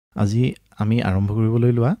আজি আমি আৰম্ভ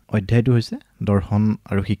কৰিবলৈ লোৱা অধ্যায়টো হৈছে দৰ্শন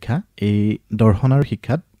আৰু শিক্ষা। এই দৰ্শন আৰু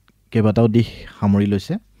শিক্ষাত কেইবাটাও দিশ সামৰি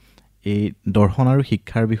লৈছে। এই দৰ্শন আৰু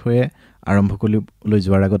শিক্ষাৰ বিষয়ে আৰম্ভ কৰিবলৈ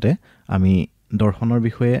যোৱাৰ আগতে আমি দৰ্শনৰ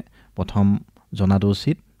বিষয়ে প্ৰথম জনাটো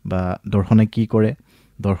উচিত, বা দৰ্শনে কি কৰে,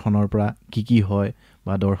 দৰ্শনৰ পৰা কি হয়,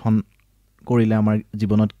 বা দৰ্শন কৰিলে আমাৰ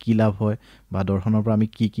জীৱনত কি লাভ হয়, বা দৰ্শনৰ পৰা আমি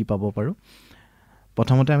কি পাব পাৰোঁ।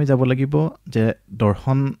 প্ৰথমতে আমি যাব লাগিব যে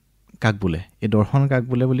দৰ্শন কাক বোলে। এই দৰ্শন কাক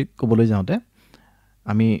বোলে বুলি ক'বলৈ যাওঁতে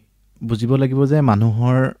আমি বুজিব লাগিব যে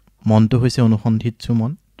মানুহৰ মনটো হৈছে অনুসন্ধিৎসু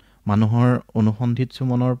মন। মানুহৰ অনুসন্ধিৎসু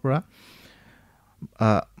মনৰ পৰা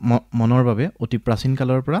মনৰ বাবে অতি প্ৰাচীন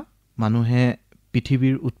কালৰ পৰা মানুহে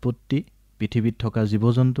পৃথিৱীৰ উৎপত্তি, পৃথিৱীত থকা জীৱ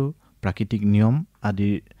জন্তু, প্ৰাকৃতিক নিয়ম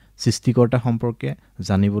আদিৰ সৃষ্টিকৰ্তা সম্পৰ্কে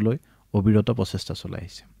জানিবলৈ অবিৰত প্ৰচেষ্টা চলাই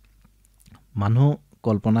আহিছে। মানুহ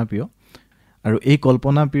কল্পনাপ্ৰিয়, আৰু এই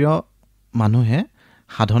কল্পনাপ্ৰিয় মানুহে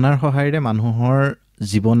সাধনাৰ সহায়েৰে মানুহৰ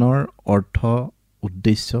জীৱনৰ অৰ্থ,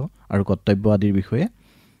 উদ্দেশ্য আৰু কৰ্তব্য আদিৰ বিষয়ে,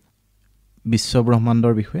 বিশ্ব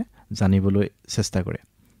ব্ৰহ্মাণ্ডৰ বিষয়ে জানিবলৈ চেষ্টা কৰে।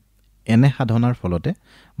 এনে সাধনাৰ ফলতে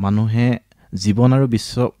মানুহে জীৱন আৰু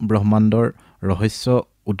বিশ্ব ব্ৰহ্মাণ্ডৰ ৰহস্য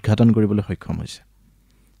উদ্ঘাটন কৰিবলৈ সক্ষম হৈছে।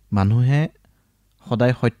 মানুহে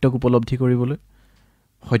সদায় সত্যক উপলব্ধি কৰিবলৈ,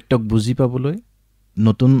 সত্যক বুজি পাবলৈ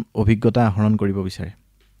নতুন অভিজ্ঞতা আহৰণ কৰিব বিচাৰে,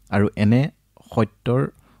 আৰু এনে সত্যৰ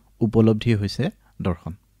উপলব্ধি হৈছে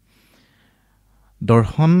দৰ্শন।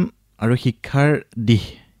 দৰ্শন আৰু শিক্ষাৰ দিশ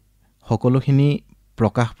সকলোখিনি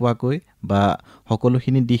প্ৰকাশ পোৱাকৈ বা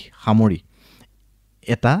সকলোখিনি দিশ সামৰি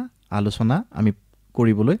এটা আলোচনা আমি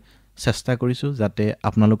কৰিবলৈ চেষ্টা কৰিছোঁ, যাতে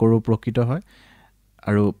আপোনালোকৰো উপকৃত হয়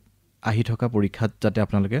আৰু আহি থকা পৰীক্ষাত যাতে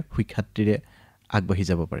আপোনালোকে সুখ্যাতিৰে আগবাঢ়ি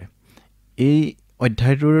যাব পাৰে। এই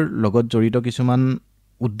অধ্যায়টোৰ লগত জড়িত কিছুমান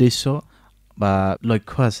উদ্দেশ্য বা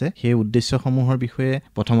লক্ষ্য আছে। সেই উদ্দেশ্যসমূহৰ বিষয়ে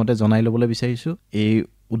প্ৰথমতে জনাই ল'বলৈ বিচাৰিছোঁ। এই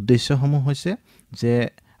উদ্দেশ্যসমূহ হৈছে যে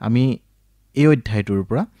আমি এই অধ্যায়টোৰ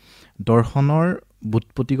পৰা দৰ্শনৰ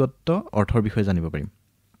বুৎপত্তিগত অৰ্থৰ বিষয়ে জানিব পাৰিম।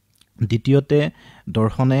 দ্বিতীয়তে,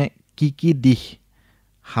 দৰ্শনে কি দিশ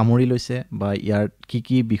সামৰি লৈছে বা ইয়াৰ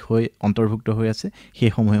কি বিষয় অন্তৰ্ভুক্ত হৈ আছে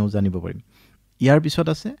সেইসমূহেও জানিব পাৰিম। ইয়াৰ পিছত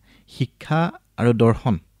আছে শিক্ষা আৰু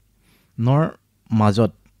দৰ্শনৰ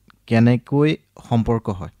মাজত কেনেকৈ সম্পৰ্ক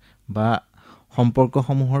হয় বা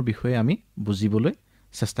সম্পৰ্কসমূহৰ বিষয়ে আমি বুজিবলৈ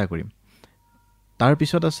চেষ্টা কৰিম। তাৰ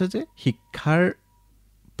পিছত আছে যে শিক্ষাৰ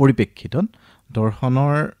পৰিপ্ৰেক্ষিতত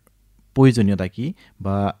দৰ্শনৰ প্ৰয়োজনীয়তা কি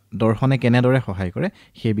বা দৰ্শনে কেনেদৰে সহায় কৰে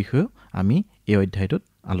সেই বিষয়েও আমি এই অধ্যায়টোত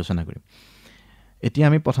আলোচনা কৰিম। এতিয়া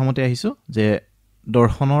আমি প্ৰথমতে আহিছোঁ যে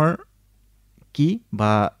দৰ্শনৰ কি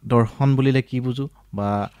বা দৰ্শন বুলিলে কি বুজো বা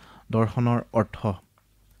দৰ্শনৰ অৰ্থ।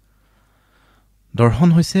 দৰ্শন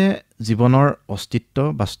হৈছে জীৱনৰ অস্তিত্ব,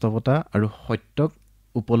 বাস্তৱতা আৰু সত্যক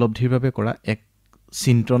উপলব্ধিৰ বাবে কৰা এক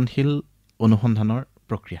চিন্তনশীল অনুসন্ধানৰ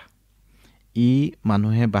প্ৰক্ৰিয়া। ই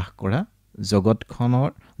মানুহে বাস কৰা জগতখনৰ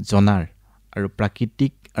জনাৰ আৰু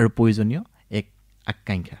প্ৰাকৃতিক আৰু প্ৰয়োজনীয় এক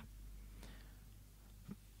আকাংক্ষা।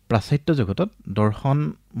 পাশ্চাত্য জগতত দৰ্শন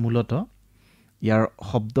মূলতঃ ইয়াৰ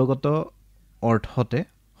শব্দগত অৰ্থতে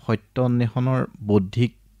সত্য অন্বেষণৰ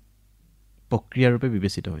বৌদ্ধিক প্ৰক্ৰিয়াৰূপে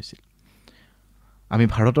বিবেচিত হৈছিল। আমি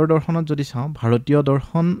ভাৰতৰ দৰ্শনত যদি চাওঁ, ভাৰতীয়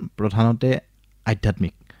দৰ্শন প্ৰধানতে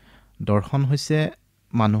আধ্যাত্মিক। দৰ্শন হৈছে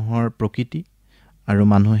মানুহৰ প্ৰকৃতি আৰু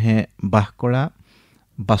মানুহে বাস কৰা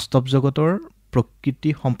বাস্তৱ জগতৰ প্ৰকৃতি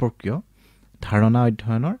সম্পৰ্কীয় ধাৰণা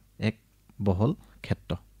অধ্যয়নৰ এক বহল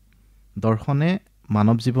ক্ষেত্ৰ। দৰ্শনে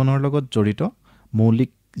মানৱ জীৱনৰ লগত জড়িত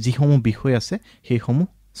মৌলিক যিসমূহ বিষয় আছে সেইসমূহ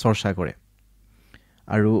চৰ্চা কৰে,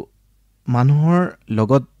 আৰু মানুহৰ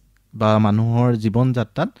লগত বা মানুহৰ জীৱন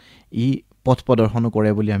যাত্ৰাত ই পথ প্ৰদৰ্শনো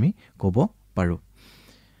কৰে বুলি আমি ক'ব পাৰোঁ।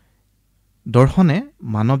 দৰ্শনে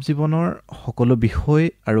মানৱ জীৱনৰ সকলো বিষয়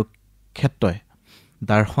আৰু ক্ষেত্ৰই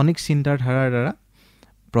দাৰ্শনিক চিন্তাৰ ধাৰাৰ দ্বাৰা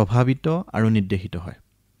প্ৰভাৱিত আৰু নিৰ্দেশিত হয়।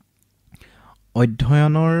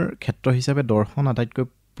 অধ্যয়নৰ ক্ষেত্ৰ হিচাপে দৰ্শন আটাইতকৈ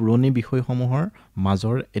পুৰণি বিষয়সমূহৰ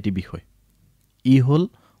মাজৰ এটি বিষয়। ই হ'ল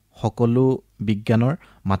সকলো বিজ্ঞানৰ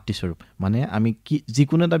মাতৃস্বৰূপ। মানে আমি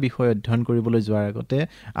যিকোনো এটা বিষয় অধ্যয়ন কৰিবলৈ যোৱাৰ আগতে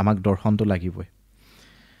আমাক দৰ্শনটো লাগিবই।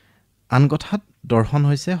 আন কথাত দৰ্শন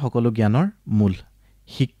হৈছে সকলো জ্ঞানৰ মূল।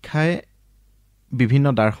 শিক্ষাই বিভিন্ন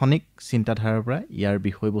দাৰ্শনিক চিন্তাধাৰাৰ পৰা ইয়াৰ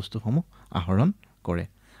বিষয়বস্তুসমূহ আহৰণ কৰে।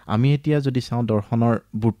 আমি এতিয়া যদি চাওঁ দৰ্শনৰ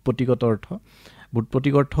বুৎপত্তিগত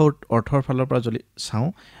অৰ্থৰ ফালৰ পৰা যদি চাওঁ,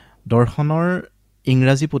 দৰ্শনৰ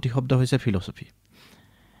ইংৰাজী প্ৰতিশব্দ হৈছে ফিলচফি।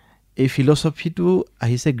 এই ফিলচফিটো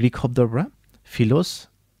আহিছে গ্ৰীক শব্দৰ পৰা, ফিলছ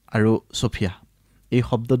আৰু ছফিয়া। এই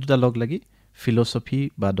শব্দ দুটা লগ লাগি ফিলচফি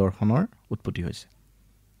বা দৰ্শনৰ উৎপত্তি হৈছে।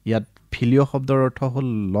 ইয়াত ফিলিঅ' শব্দৰ অৰ্থ হ'ল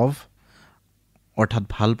লভ, অৰ্থাৎ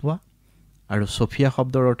ভাল পোৱা, আৰু ছফিয়া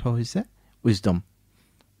শব্দৰ অৰ্থ হৈছে উইজডম,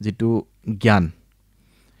 যিটো জ্ঞান।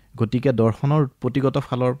 গতিকে দৰ্শনৰ উৎপত্তিগত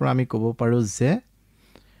ফালৰ পৰা আমি ক'ব পাৰোঁ যে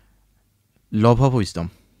লভ অফ উইজডম,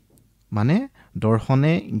 মানে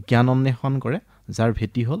দৰ্শনে জ্ঞান অন্বেষণ কৰে যাৰ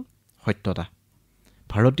ভেটি হ'ল সত্যতা।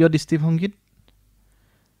 ভাৰতীয় দৃষ্টিভংগীত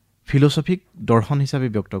ফিলচফিক দৰ্শন হিচাপে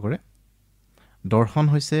ব্যক্ত কৰে। দৰ্শন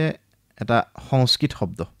হৈছে এটা সংস্কৃত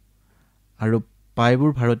শব্দ আৰু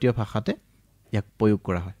প্ৰায়বোৰ ভাৰতীয় ভাষাতে ইয়াক প্ৰয়োগ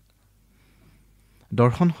কৰা হয়।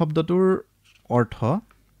 দৰ্শন শব্দটোৰ অৰ্থ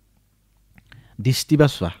দৃষ্টি বা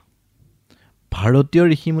চোৱা। ভাৰতীয়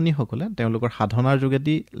ঋষিমুনিসকলে তেওঁলোকৰ সাধনাৰ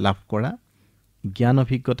যোগেদি লাভ কৰা জ্ঞান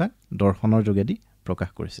অভিজ্ঞতাক দৰ্শনৰ যোগেদি প্ৰকাশ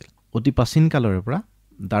কৰিছিল। অতি প্ৰাচীন কালৰে পৰা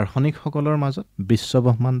দাৰ্শনিকসকলৰ মাজত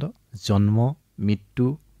বিশ্বব্ৰহ্মাণ্ড, জন্ম, মৃত্যু,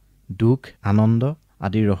 দুখ, আনন্দ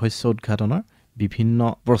আদিৰ ৰহস্য উদ্ঘাটনৰ বিভিন্ন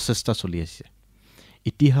প্ৰচেষ্টা চলি আছে।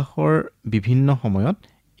 ইতিহাসৰ বিভিন্ন সময়ত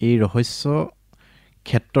এই ৰহস্য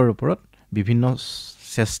ক্ষেত্ৰৰ ওপৰত বিভিন্ন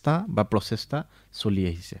চেষ্টা বা প্ৰচেষ্টা চলি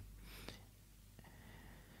আহিছে।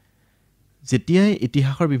 যেতিয়াই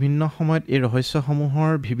ইতিহাসৰ বিভিন্ন সময়ত এই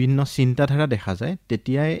ৰহস্যসমূহৰ বিভিন্ন চিন্তাধাৰা দেখা যায়,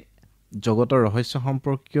 তেতিয়াই জগতৰ ৰহস্য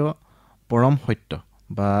সম্পৰ্কীয় পৰম সত্য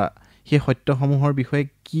বা সেই সত্যসমূহৰ বিষয়ে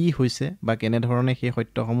কি হৈছে বা কেনেধৰণে সেই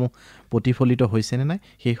সত্যসমূহ প্ৰতিফলিত হৈছে নে নাই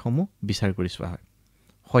সেইসমূহ বিচাৰ কৰি চোৱা হয়।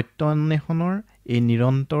 সত্য অন্বেষণৰ এই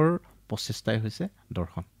নিৰন্তৰ প্ৰচেষ্টাই হৈছে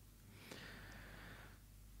দৰ্শন।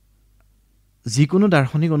 যিকোনো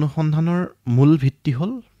দাৰ্শনিক অনুসন্ধানৰ মূল ভিত্তি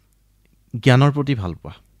হ'ল জ্ঞানৰ প্ৰতি ভাল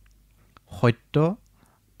পোৱা। সত্য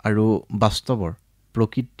আৰু বাস্তৱৰ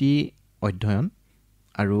প্ৰকৃতি অধ্যয়ন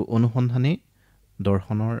আৰু অনুসন্ধানেই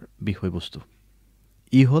দৰ্শনৰ বিষয়বস্তু।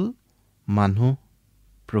 ই হ'ল মানুহ,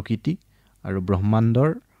 প্ৰকৃতি আৰু ব্ৰহ্মাণ্ডৰ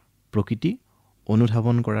প্ৰকৃতি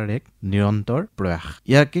অনুধাৱন কৰাৰ এক নিৰন্তৰ প্ৰয়াস।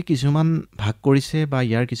 ইয়াকে কিছুমান ভাগ কৰিছে বা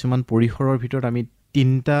ইয়াৰ কিছুমান পৰিসৰৰ ভিতৰত আমি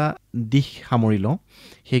 3টা দিশ সামৰি লওঁ।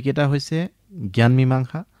 সেইকেইটা হৈছে জ্ঞান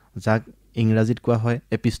মীমাংসা, যাক ইংৰাজীত কোৱা হয়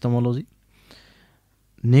এপিষ্টমলজি।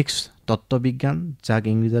 নেক্সট তত্ত্ববিজ্ঞান, যাক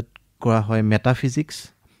ইংৰাজীত কোৱা হয় মেটাফিজিক্স।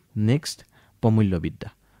 নেক্সট প্ৰমূল্যবিদ্যা,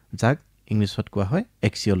 যাক ইংলিছত কোৱা হয়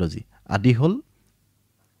এক্সিঅলজি। আদি হ'ল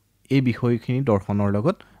এই বিষয়খিনি দৰ্শনৰ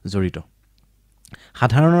লগত জড়িত।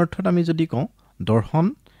 সাধাৰণ অৰ্থত আমি যদি কওঁ, দৰ্শন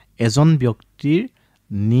এজন ব্যক্তিৰ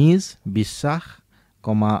নিজ বিশ্বাস,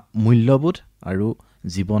 মূল্যবোধ আৰু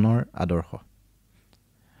জীৱনৰ আদৰ্শ।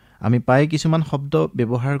 আমি প্ৰায় কিছুমান শব্দ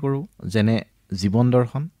ব্যৱহাৰ কৰোঁ, যেনে জীৱন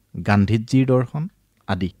দৰ্শন, গান্ধীজীৰ দৰ্শন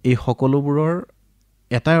আদি। এই সকলোবোৰৰ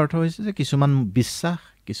এটাই অৰ্থ হৈছে যে কিছুমান বিশ্বাস,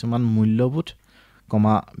 কিছুমান মূল্যবোধ,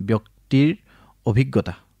 ব্যক্তিৰ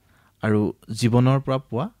অভিজ্ঞতা আৰু জীৱনৰ পৰা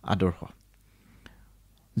পোৱা আদৰ্শ।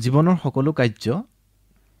 জীৱনৰ সকলো কাৰ্য,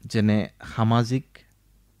 যেনে সামাজিক,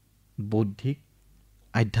 বৌদ্ধিক,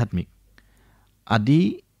 আধ্যাত্মিক আদি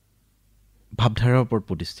ভাৱধাৰাৰ ওপৰত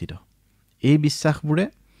প্ৰতিষ্ঠিত। এই বিশ্বাসবোৰে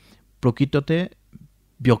প্ৰকৃততে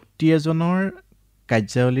ব্যক্তি এজনৰ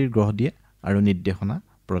কাৰ্যাৱলীৰ গঢ় দিয়ে আৰু নিৰ্দেশনা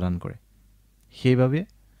প্ৰদান কৰে। সেইবাবে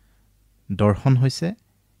দৰ্শন হৈছে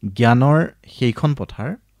জ্ঞানৰ সেইখন পথাৰ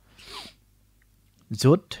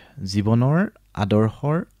য'ত জীৱনৰ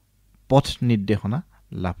আদৰ্শৰ পথ নিৰ্দেশনা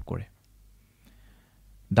লাভ কৰে।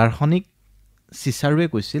 দাৰ্শনিক চিচাৰোৱে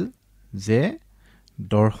কৈছিল যে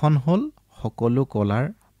দৰ্শন হ'ল সকলো কলাৰ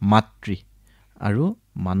মাতৃ আৰু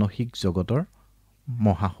মানসিক জগতৰ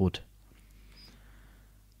মহাসোধ।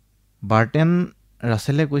 বাৰ্টেন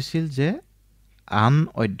ৰাছেলে কৈছিল যে আন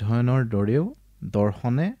অধ্যয়নৰ দৰেও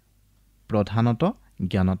দৰ্শনে প্ৰধানত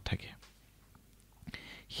জ্ঞানত থাকে।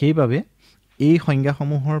 সেইবাবে এই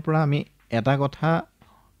সংজ্ঞাসমূহৰ পৰা আমি এটা কথা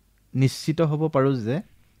নিশ্চিত হ'ব পাৰোঁ যে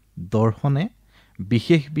দৰ্শনে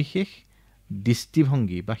বিশেষ বিশেষ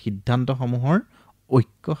দৃষ্টিভংগী বা সিদ্ধান্তসমূহৰ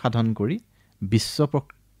ঐক্য সাধন কৰি বিশ্ব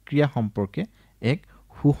প্ৰক্ৰিয়া সম্পৰ্কে এক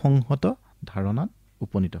সুসংহত ধাৰণাত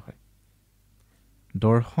উপনীত হয়।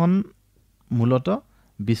 দৰ্শন মূলতঃ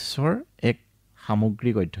বিশ্বৰ এক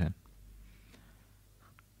সামগ্ৰিক অধ্যয়ন।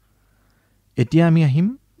 এতিয়া আমি আহিম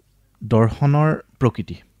দৰ্শনৰ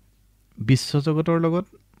প্ৰকৃতি। বিশ্বজগতৰ লগত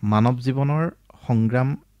মানৱ জীৱনৰ সংগ্ৰাম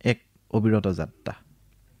এক অবিৰত যাত্ৰা।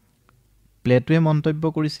 প্লেটোৱে মন্তব্য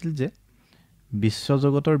কৰিছিল যে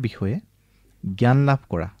বিশ্বজগতৰ বিষয়ে জ্ঞান লাভ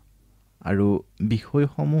কৰা আৰু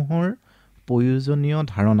বিষয়সমূহৰ প্ৰয়োজনীয়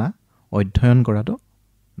ধাৰণা অধ্যয়ন কৰাটো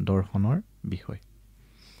দৰ্শনৰ বিষয়।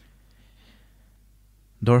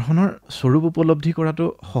 দৰ্শনৰ স্বৰূপ উপলব্ধি কৰাটো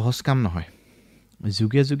সহজ কাম নহয়।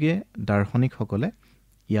 যুগে যুগে দাৰ্শনিকসকলে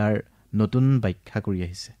ইয়াৰ নতুন ব্যাখ্যা কৰি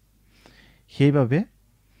আহিছে। সেইবাবে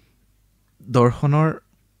দৰ্শনৰ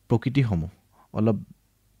প্ৰকৃতিসমূহ অলপ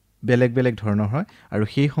বেলেগ বেলেগ ধৰণৰ হয় আৰু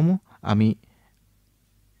সেইসমূহ আমি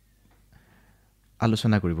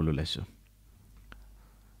আলোচনা কৰিবলৈ ওলাইছোঁ।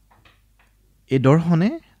 এই দৰ্শনে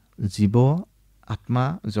জীৱ, আত্মা,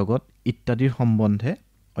 জগত ইত্যাদিৰ সম্বন্ধে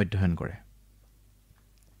অধ্যয়ন কৰে।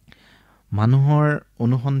 মানুহৰ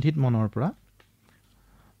অনুসন্ধিত মনৰ পৰা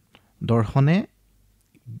দৰ্শনে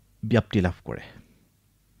ব্যাপ্তি লাভ কৰে।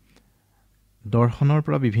 দৰ্শনৰ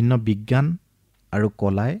পৰা বিভিন্ন বিজ্ঞান আৰু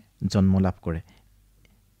কলাই জন্ম লাভ কৰে।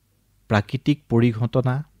 প্ৰাকৃতিক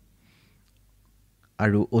পৰিঘটনা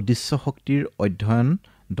আৰু অদৃশ্য শক্তিৰ অধ্যয়ন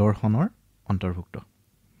দৰ্শনৰ অন্তৰ্ভুক্ত।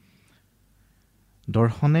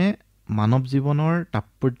 দৰ্শনে মানৱ জীৱনৰ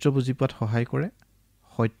তাৎপৰ্য বুজি পোৱাত সহায় কৰে।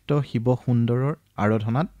 সত্য শিৱ সুন্দৰৰ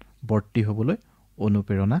আৰাধনাত বৰ্তি হ'বলৈ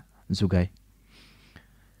অনুপ্ৰেৰণা যোগায়।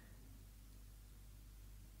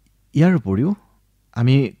 ইয়াৰ উপৰিও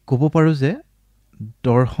আমি ক'ব পাৰোঁ যে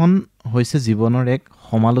দৰ্শন হৈছে জীৱনৰ এক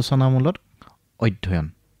সমালোচনামূলক অধ্যয়ন।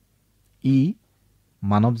 ই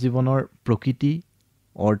মানৱ জীৱনৰ প্ৰকৃতি,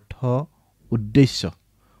 অৰ্থ, উদ্দেশ্য,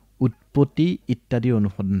 উৎপত্তি ইত্যাদি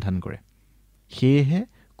অনুসন্ধান কৰে। সেয়েহে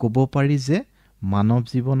ক'ব পাৰি যে মানৱ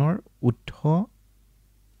জীৱনৰ উৎস,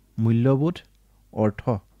 মূল্যবোধ, অৰ্থ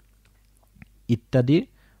ইত্যাদিৰ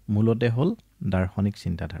মূলতে হ'ল দাৰ্শনিক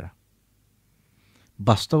চিন্তাধাৰা।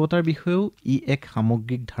 বাস্তৱতাৰ বিষয়েও ই এক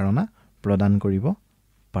সামগ্ৰিক ধাৰণা প্ৰদান কৰিব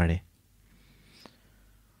পাৰে।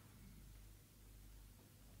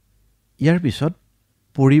 ইয়াৰ পিছত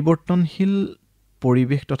পৰিৱৰ্তনশীল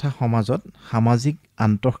পৰিৱেশ তথা সমাজত সামাজিক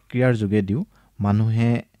আন্তঃক্ৰিয়াৰ যোগেদিও মানুহে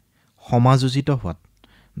সমাযোজিত হোৱাত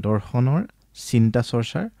দৰ্শনৰ চিন্তা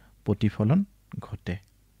চৰ্চাৰ প্ৰতিফলন ঘটে।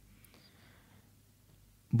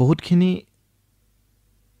 বহুতখিনি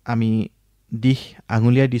আমি দিশ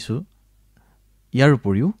আঙুলিয়াই দিছোঁ। ইয়াৰ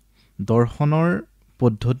উপৰিও দৰ্শনৰ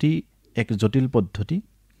পদ্ধতি এক জটিল পদ্ধতি,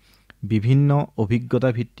 বিভিন্ন অভিজ্ঞতা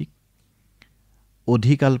ভিত্তিক,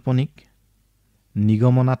 অধিকাল্পনিক,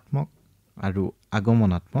 নিগমনাত্মক আৰু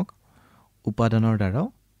আগমনাত্মক উপাদানৰ দ্বাৰাও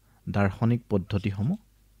দাৰ্শনিক পদ্ধতিসমূহ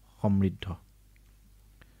সমৃদ্ধ।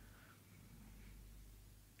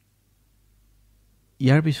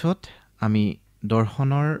 ইয়াৰ পিছত আমি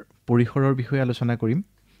দৰ্শনৰ পৰিসৰৰ বিষয়ে আলোচনা কৰিম।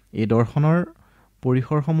 এই দৰ্শনৰ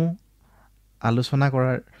পৰিসৰসমূহ আলোচনা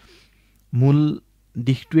কৰাৰ মূল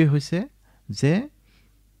দিশটোৱে হৈছে যে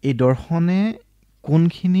এই দৰ্শনে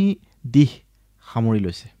কোনখিনি দিশ সামৰি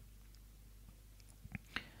লৈছে।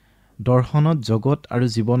 দৰ্শনত জগত আৰু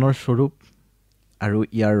জীৱনৰ স্বৰূপ আৰু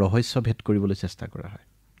ইয়াৰ ৰহস্য ভেদ কৰিবলৈ চেষ্টা কৰা হয়।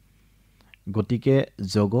 গতিকে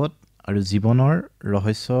জগত আৰু জীৱনৰ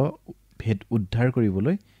ৰহস্য ভেদ উদ্ধাৰ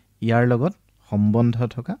কৰিবলৈ ইয়াৰ লগত সম্বন্ধ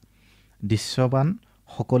থকা দৃশ্যবান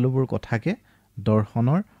সকলোবোৰ কথাকে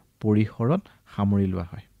দৰ্শনৰ পৰিসৰত সামৰি লোৱা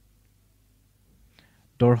হয়।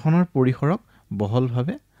 দৰ্শনৰ পৰিসৰক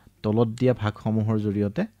বহলভাৱে তলত দিয়া ভাগসমূহৰ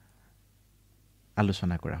জৰিয়তে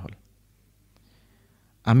আলোচনা কৰা হ'ল।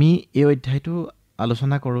 আমি এই অধ্যায়টো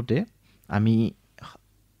আলোচনা কৰোঁতে আমি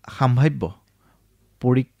সাম্ভাব্য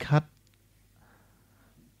পৰীক্ষাত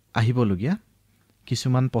আহিবলগীয়া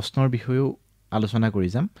কিছুমান প্ৰশ্নৰ বিষয়েও আলোচনা কৰি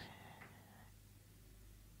যাম।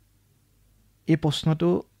 এই প্ৰশ্নটো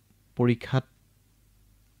পৰীক্ষাত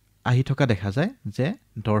আহি থকা দেখা যায় যে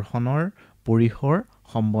দৰ্শনৰ পৰিসৰ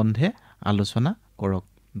সম্বন্ধে আলোচনা কৰক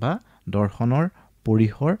বা দৰ্শনৰ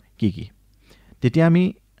পৰিসৰ কি কি। তেতিয়া আমি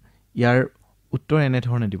ইয়াৰ উত্তৰ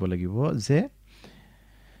এনেধৰণে দিব লাগিব যে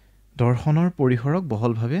দৰ্শনৰ পৰিসৰক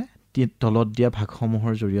বহলভাৱে তলত দিয়া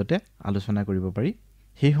ভাগসমূহৰ জৰিয়তে আলোচনা কৰিব পাৰি।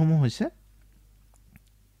 সেইসমূহ হৈছে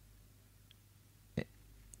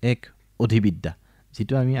এক অধিবিদ্যা,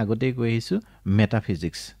 যিটো আমি আগতেই কৈ আহিছোঁ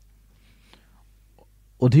মেটাফিজিক্স।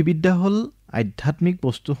 অধিবিদ্যা হ'ল আধ্যাত্মিক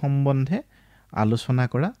বস্তু সম্বন্ধে আলোচনা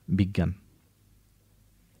কৰা বিজ্ঞান।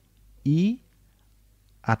 ই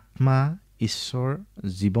আত্মা, ঈশ্বৰ,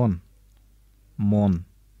 জীৱন, মন,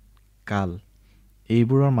 কাল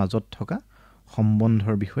এইবোৰৰ মাজত থকা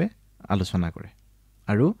সম্বন্ধৰ বিষয়ে আলোচনা কৰে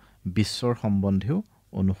আৰু বিশ্বৰ সম্বন্ধেও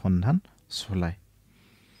অনুসন্ধান চলায়।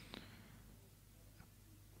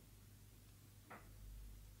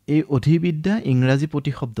 এই অধিবিদ্যা ইংৰাজী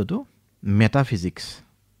প্ৰতিশব্দটো মেটাফিজিক্স,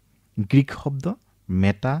 গ্ৰীক শব্দ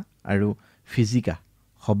মেটা আৰু ফিজিকা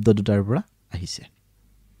শব্দ দুটাৰ পৰা আহিছে।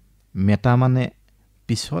 মেটা মানে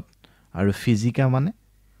পিছত আৰু ফিজিকা মানে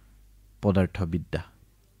পদাৰ্থবিদ্যা।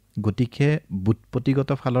 গতিকে বুৎপত্তিগত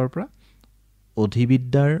ফালৰ পৰা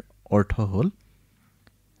অধিবিদ্যাৰ অৰ্থ হ'ল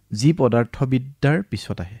যি পদাৰ্থবিদ্যাৰ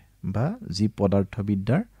পিছত আহে বা যি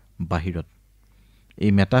পদাৰ্থবিদ্যাৰ বাহিৰত।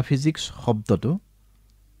 এই মেটাফিজিক্স শব্দটো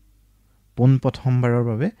পোনপ্ৰথমবাৰৰ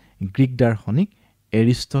বাবে গ্ৰীক দাৰ্শনিক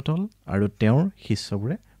এৰিষ্টটল আৰু তেওঁৰ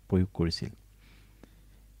শিষ্যবোৰে প্ৰয়োগ কৰিছিল।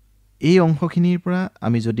 এই অংশখিনিৰ পৰা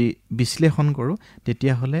আমি যদি বিশ্লেষণ কৰোঁ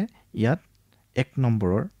তেতিয়াহ'লে ইয়াত 1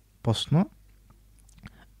 নম্বৰৰ প্ৰশ্ন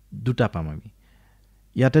দুটা পাম আমি।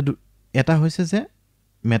 ইয়াতে এটা হৈছে যে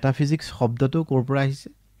মেটাফিজিক্স শব্দটো ক'ৰ পৰা আহিছে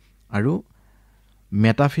আৰু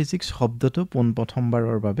মেটাফিজিক্স শব্দটো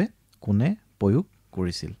পোনপ্ৰথমবাৰৰ বাবে কোনে প্ৰয়োগ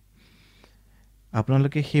কৰিছিল।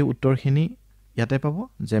 আপোনালোকে সেই উত্তৰখিনি ইয়াতে পাব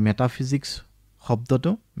যে মেটাফিজিক্স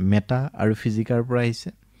শব্দটো মেটা আৰু ফিজিকাৰ পৰা আহিছে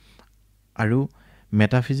আৰু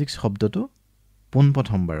মেটাফিজিক্স শব্দটো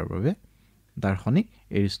পোনপ্ৰথমবাৰৰ বাবে দাৰ্শনিক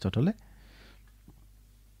এৰিষ্টটলে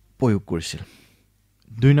প্ৰয়োগ কৰিছিল।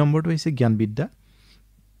 2 নম্বৰটো হৈছে জ্ঞানবিদ্যা।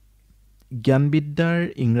 জ্ঞানবিদ্যাৰ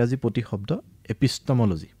ইংৰাজী প্ৰতিশব্দ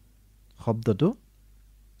এপিষ্টমলজি। শব্দটো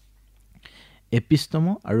এপিষ্টম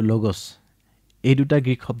আৰু লগছ এই দুটা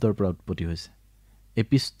গ্ৰীক শব্দৰ পৰা উৎপত্তি হৈছে।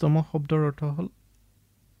 এপিষ্টম শব্দৰ অৰ্থ হ'ল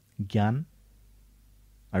জ্ঞান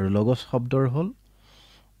আৰু লগছ শব্দৰ হ'ল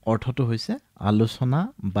অৰ্থটো হৈছে আলোচনা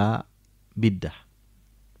বা বিদ্যা।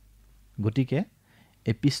 গতিকে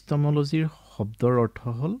এপিষ্টমলজিৰ শব্দৰ অৰ্থ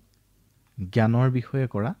হ'ল জ্ঞানৰ বিষয়ে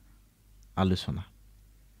কৰা আলোচনা।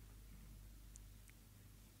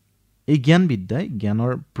 এই জ্ঞানবিদ্যাই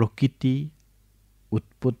জ্ঞানৰ প্ৰকৃতি,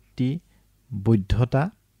 উৎপত্তি, বৈধতা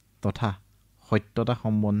তথা সত্যতা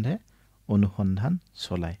সম্বন্ধে অনুসন্ধান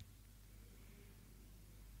চলায়।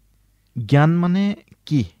 জ্ঞান মানে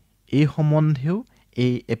কি এই সম্বন্ধেও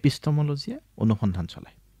এই এপিষ্টমলজিয়ে অনুসন্ধান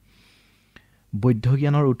চলায়। বৈধ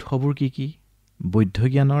জ্ঞানৰ উৎসবোৰ কি কি, বৈধ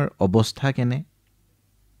জ্ঞানৰ অৱস্থা কেনে,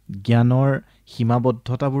 জ্ঞানৰ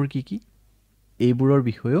সীমাবদ্ধতাবোৰ কি কি, এইবোৰৰ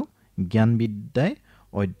বিষয়েও জ্ঞানবিদ্যাই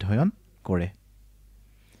অধ্যয়ন কৰে।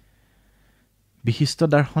 বিশিষ্ট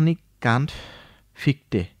দাৰ্শনিক কাণ্ট,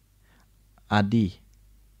 ফিক্টে আদি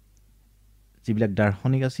যিবিলাক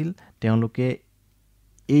দাৰ্শনিক আছিল তেওঁলোকে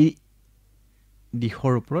এই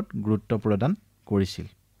দিশৰ ওপৰত গুৰুত্ব প্ৰদান কৰিছিল।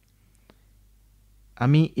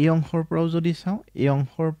 আমি এই অংশৰ পৰাও যদি চাওঁ, এই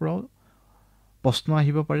অংশৰ পৰাও প্ৰশ্ন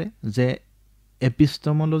আহিব পাৰে যে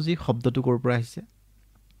এপিষ্টমলজি শব্দটো ক'ৰ পৰা আহিছে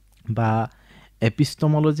বা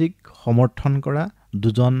এপিষ্টমলজিক সমৰ্থন কৰা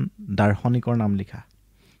দুজন দাৰ্শনিকৰ নাম লিখা।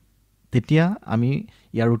 তেতিয়া আমি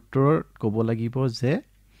ইয়াৰ উত্তৰত ক'ব লাগিব যে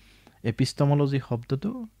এপিষ্টমলজি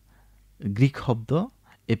শব্দটো গ্ৰীক শব্দ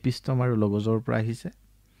এপিষ্টম আৰু লগজৰ পৰা আহিছে।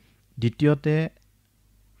 দ্বিতীয়তে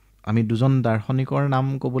আমি দুজন দাৰ্শনিকৰ নাম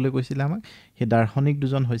ক'বলৈ কৈছিলে আমাক, সেই দাৰ্শনিক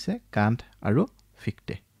দুজন হৈছে কাণ্ট আৰু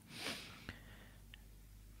ফিক্টে।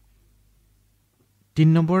 3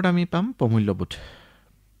 নম্বৰত আমি পাম প্ৰমূল্যবোধ,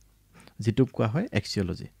 যিটোক কোৱা হয়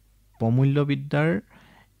এক্সিঅলজি। প্ৰমূল্যবিদ্যাৰ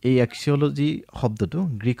এই এক্সিঅলজি শব্দটো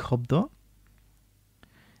গ্ৰীক শব্দ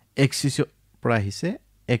এক্সিছৰ পৰা আহিছে।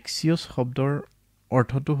 এক্সিঅছ শব্দৰ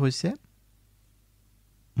অৰ্থটো হৈছে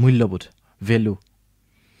মূল্যবোধ, ভেলু।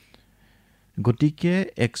 গতিকে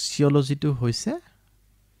এক্সিঅলজিটো হৈছে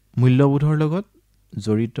মূল্যবোধৰ লগত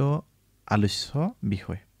জড়িত আলোচ্য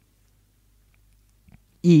বিষয়।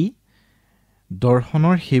 ই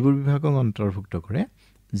দৰ্শনৰ সেইবোৰ বিভাগক অন্তৰ্ভুক্ত কৰে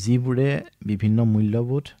যিবোৰে বিভিন্ন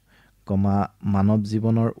মূল্যবোধ, মানৱ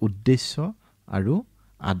জীৱনৰ উদ্দেশ্য আৰু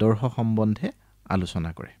আদৰ্শ সম্বন্ধে আলোচনা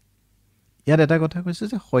কৰে। ইয়াত এটা কথা কৈছে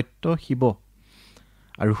যে সত্য, শিৱ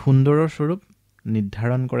আৰু সুন্দৰৰ স্বৰূপ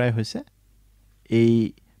নিৰ্ধাৰণ কৰাই হৈছে এই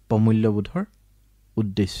প্ৰমূল্যবোধৰ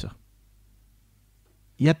উদ্দেশ্য।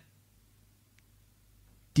 ইয়াত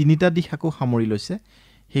 3টা দিশ আকৌ সামৰি লৈছে।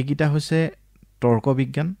 সেইকেইটা হৈছে তৰ্ক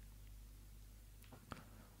বিজ্ঞান,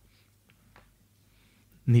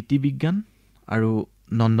 নীতি বিজ্ঞান আৰু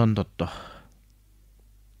নন্দন তত্ত্ব।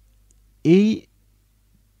 এই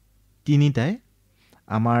 3টাই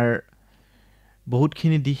আমাৰ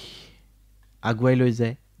বহুতখিনি দিশ আগুৱাই লৈ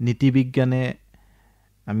যায়। নীতি বিজ্ঞানে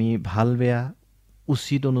আমি ভাল বেয়া,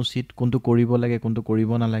 উচিত অনুচিত, কোনটো কৰিব লাগে কোনটো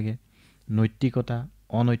কৰিব নালাগে, নৈতিকতা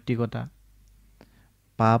অনৈতিকতা,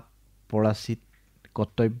 পাপ পৰাচিত,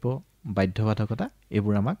 কৰ্তব্য বাধ্যবাধকতা,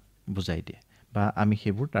 এইবোৰ আমাক বুজাই দিয়ে বা আমি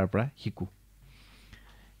সেইবোৰ তাৰ পৰা শিকোঁ।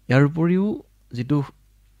 ইয়াৰ উপৰিও যিটো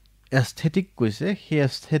এস্থেটিক কৈছে, সেই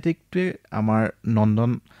এস্থেটিকটোৱে আমাৰ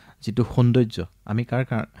নন্দন যিটো সৌন্দৰ্য,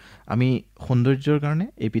 আমি সৌন্দৰ্যৰ কাৰণে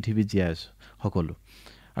এই পৃথিৱীত জীয়াই আছোঁ সকলো।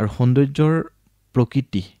 আৰু সৌন্দৰ্যৰ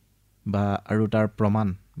প্ৰকৃতি বা আৰু তাৰ প্ৰমাণ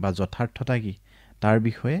বা যথাৰ্থতা কি, তাৰ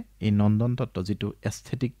বিষয়ে এই নন্দন তত্ত্ব যিটো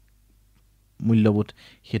এস্থেটিক মূল্যবোধ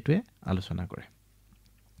সেইটোৱে আলোচনা কৰে।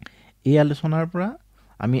 এই আলোচনাৰ পৰা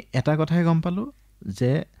আমি এটা কথাই গম পালোঁ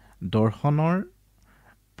যে দৰ্শনৰ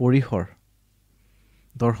পৰিসৰ,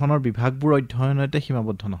 দৰ্শনৰ বিভাগবোৰ অধ্যয়নতে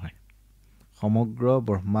সীমাবদ্ধ নহয়। সমগ্ৰ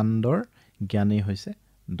ব্ৰহ্মাণ্ডৰ জ্ঞানেই হৈছে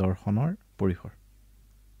দৰ্শনৰ পৰিসৰ।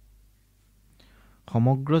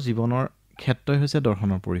 সমগ্ৰ জীৱনৰ ক্ষেত্ৰই হৈছে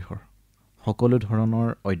দৰ্শনৰ পৰিসৰ। সকলো ধৰণৰ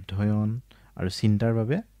অধ্যয়ন আৰু চিন্তাৰ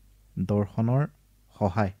বাবে দৰ্শনৰ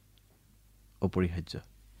সহায় অপৰিহাৰ্য।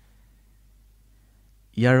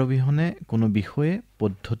 ইয়াৰ অবিহনে কোনো বিষয়ে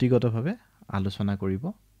পদ্ধতিগতভাৱে আলোচনা কৰিব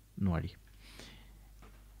নোৱাৰি।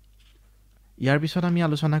 ইয়াৰ পিছত আমি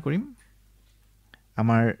আলোচনা কৰিম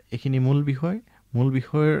আমাৰ এইখিনি মূল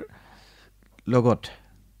বিষয়ৰ লগত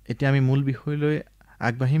এতিয়া আমি মূল বিষয়লৈ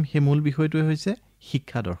আগবাঢ়িম। সেই মূল বিষয়টোৱে হৈছে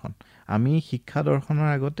শিক্ষা দৰ্শন। আমি শিক্ষা দৰ্শনৰ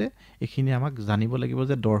আগতে এইখিনি আমাক জানিব লাগিব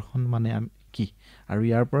যে দৰ্শন মানে কি, আৰু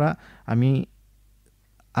ইয়াৰ পৰা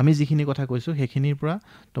আমি যিখিনি কথা কৈছোঁ সেইখিনিৰ পৰা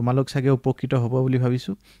তোমালোক চাগে উপকৃত হ'ব বুলি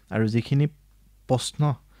ভাবিছোঁ। আৰু যিখিনি প্ৰশ্ন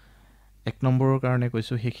 1 নম্বৰৰ কাৰণে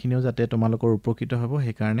কৈছোঁ সেইখিনিও যাতে তোমালোকৰ উপকৃত হ'ব,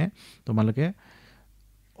 সেইকাৰণে তোমালোকে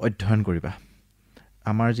অধ্যয়ন কৰিবা।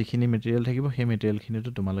 আমাৰ যিখিনি মেটেৰিয়েল থাকিব সেই মেটেৰিয়েলখিনিতো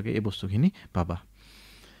তোমালোকে এই বস্তুখিনি পাবা।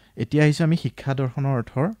 এতিয়া আহিছোঁ আমি শিক্ষা দৰ্শনৰ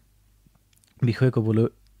অৰ্থৰ বিষয়ে ক'বলৈ।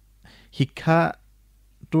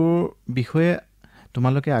 শিক্ষাটোৰ বিষয়ে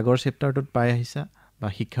তোমালোকে আগৰ চেপ্টাৰটোত পাই আহিছা, বা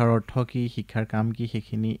শিক্ষাৰ অৰ্থ কি, শিক্ষাৰ কাম কি,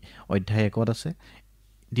 সেইখিনি অধ্যায় 1ত আছে।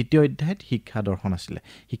 দ্বিতীয় অধ্যায়ত শিক্ষা দৰ্শন আছিলে।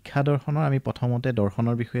 শিক্ষা দৰ্শনৰ আমি প্ৰথমতে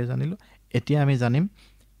দৰ্শনৰ বিষয়ে জানিলোঁ। এতিয়া আমি জানিম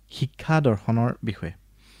শিক্ষা দৰ্শনৰ বিষয়ে।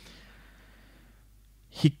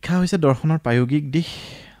 শিক্ষা হৈছে দৰ্শনৰ প্ৰায়োগিক দিশ।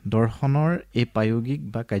 দৰ্শনৰ এই প্ৰায়োগিক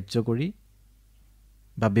বা কাৰ্যকৰী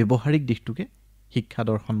বা ব্যৱহাৰিক দিশটোকে শিক্ষা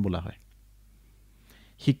দৰ্শন বোলা হয়।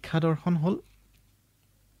 শিক্ষা দৰ্শন হ'ল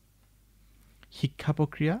শিক্ষা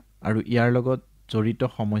প্ৰক্ৰিয়া আৰু ইয়াৰ লগত জড়িত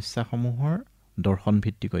সমস্যাসমূহৰ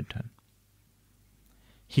দৰ্শনভিত্তিক অধ্যয়ন।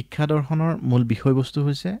 শিক্ষা দৰ্শনৰ মূল বিষয়বস্তু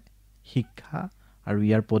হৈছে শিক্ষা আৰু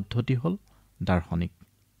ইয়াৰ পদ্ধতি হ'ল দাৰ্শনিক।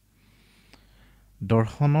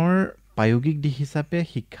 দৰ্শনৰ প্ৰায়োগিক দিশ হিচাপে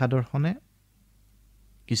শিক্ষা দৰ্শনে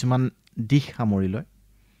কিছুমান দিশ সামৰি লয়।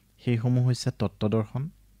 সেইসমূহ হৈছে তত্ত্ব দৰ্শন,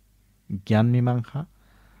 জ্ঞান মীমাংসা,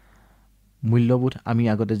 মূল্যবোধ, আমি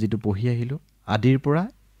আগতে যিটো পঢ়ি আহিলোঁ, আদিৰ পৰা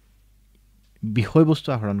বিষয়বস্তু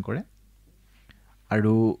আহৰণ কৰে।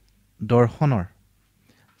 আৰু দৰ্শনৰ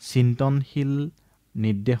চিন্তনশীল,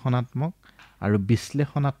 নিৰ্দেশনাত্মক আৰু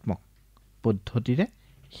বিশ্লেষণাত্মক পদ্ধতিৰে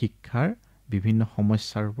শিক্ষাৰ বিভিন্ন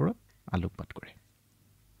সমস্যাৰ ওপৰত আলোকপাত কৰে।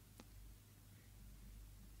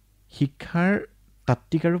 শিক্ষাৰ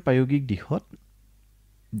তাত্ত্বিক আৰু প্ৰায়োগিক দিশত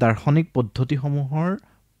দাৰ্শনিক পদ্ধতিসমূহৰ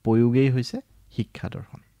প্ৰয়োগেই হৈছে শিক্ষা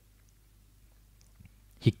দৰ্শন।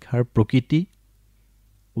 শিক্ষাৰ প্ৰকৃতি,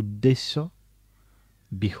 উদ্দেশ্য,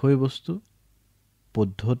 বিষয়বস্তু,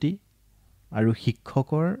 পদ্ধতি আৰু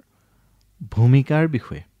শিক্ষকৰ ভূমিকাৰ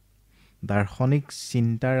বিষয়ে দাৰ্শনিক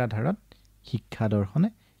চিন্তাৰ আধাৰত শিক্ষা দৰ্শনে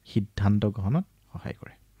সিদ্ধান্ত গ্ৰহণত সহায়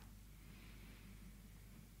কৰে।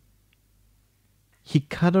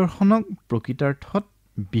 শিক্ষা দৰ্শনক প্ৰকৃতাৰ্থত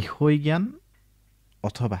বিষয় জ্ঞান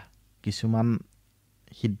অথবা কিছুমান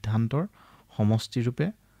সিদ্ধান্তৰ সমষ্টিৰূপে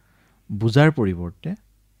বুজাৰ পৰিৱৰ্তে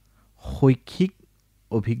শৈক্ষিক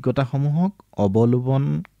অভিজ্ঞতাসমূহক অৱলোবন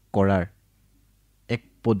কৰাৰ এক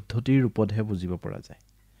পদ্ধতিৰ ৰূপতহে বুজিব পৰা যায়।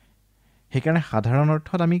 সেইকাৰণে সাধাৰণ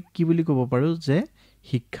অৰ্থত আমি কি বুলি ক'ব পাৰোঁ যে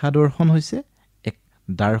শিক্ষা দৰ্শন হৈছে এক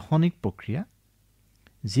দাৰ্শনিক প্ৰক্ৰিয়া,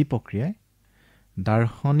 যি প্ৰক্ৰিয়াই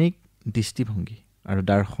দাৰ্শনিক দৃষ্টিভংগী আৰু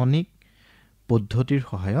দাৰ্শনিক পদ্ধতিৰ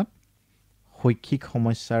সহায়ত শৈক্ষিক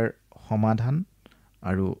সমস্যাৰ সমাধান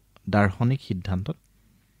আৰু দাৰ্শনিক সিদ্ধান্তত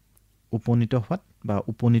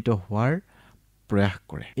উপনীত হোৱাৰ প্ৰয়াস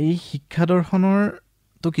কৰে। এই শিক্ষা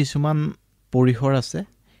দৰ্শনৰতো কিছুমান পৰিসৰ আছে।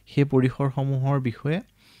 সেই পৰিসৰসমূহৰ বিষয়ে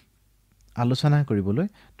আলোচনা কৰিবলৈ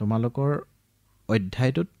তোমালোকৰ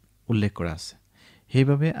অধ্যায়টোত উল্লেখ কৰা আছে।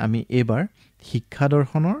 সেইবাবে আমি এইবাৰ শিক্ষা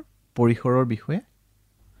দৰ্শনৰ পৰিসৰৰ বিষয়ে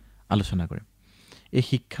আলোচনা কৰিম। এই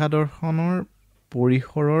শিক্ষা দৰ্শনৰ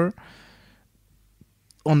পৰিসৰৰ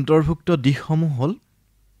অন্তৰ্ভুক্ত দিশসমূহ হ'ল,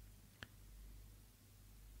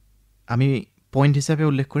 আমি পইণ্ট হিচাপে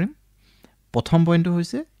উল্লেখ কৰিম। প্ৰথম পইণ্টটো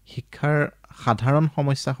হৈছে শিক্ষাৰ সাধাৰণ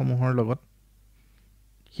সমস্যাসমূহৰ লগত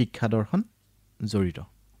শিক্ষা দৰ্শন জড়িত।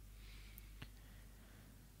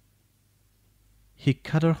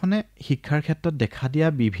 শিক্ষা দৰ্শনে শিক্ষাৰ ক্ষেত্ৰত দেখা দিয়া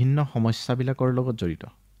বিভিন্ন সমস্যাবিলাকৰ লগত জড়িত,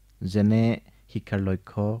 যেনে শিক্ষাৰ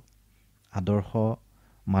লক্ষ্য, আদৰ্শ,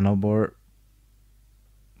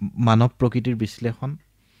 মানৱ প্ৰকৃতিৰ বিশ্লেষণ,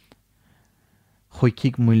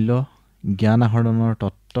 শৈক্ষিক মূল্য, জ্ঞান আহৰণৰ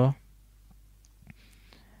তত্ত্ব,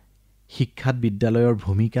 শিক্ষাত বিদ্যালয়ৰ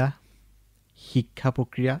ভূমিকা, শিক্ষা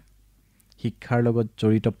প্ৰক্ৰিয়া, শিক্ষাৰ লগত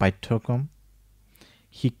জড়িত পাঠ্যক্ৰম,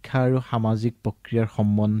 শিক্ষা আৰু সামাজিক প্ৰক্ৰিয়াৰ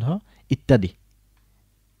সম্বন্ধ ইত্যাদি।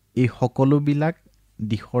 এই সকলোবিলাক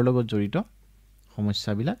দিশৰ লগত জড়িত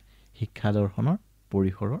সমস্যাবিলাক শিক্ষা দৰ্শনৰ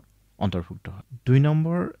পৰিসৰৰ অন্তৰ্ভুক্ত হয়। 2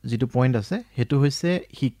 নম্বৰ যিটো পইণ্ট আছে সেইটো হৈছে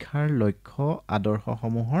শিক্ষাৰ লক্ষ্য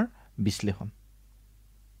আদৰ্শসমূহৰ বিশ্লেষণ।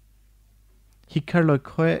 শিক্ষাৰ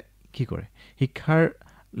লক্ষ্যই কি কৰে? শিক্ষাৰ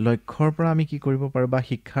লক্ষ্যৰ পৰা আমি কি কৰিব পাৰোঁ, বা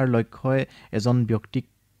শিক্ষাৰ লক্ষ্যই এজন ব্যক্তিক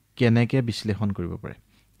কেনেকৈ বিশ্লেষণ কৰিব পাৰে?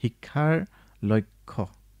 শিক্ষাৰ লক্ষ্য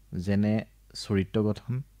যেনে চৰিত্ৰ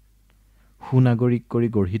গঠন, সুনাগৰিক কৰি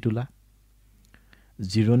গঢ়ি তোলা,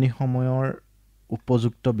 জিৰণি সময়ৰ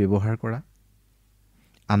উপযুক্ত ব্যৱহাৰ কৰা,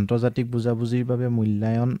 আন্তৰ্জাতিক বুজাবুজিৰ বাবে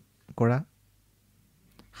মূল্যায়ন কৰা,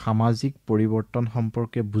 সামাজিক পৰিৱৰ্তন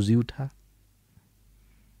সম্পৰ্কে বুজি উঠা,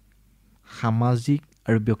 সামাজিক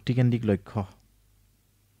আৰু ব্যক্তিকেন্দ্ৰিক লক্ষ্য,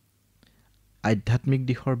 আধ্যাত্মিক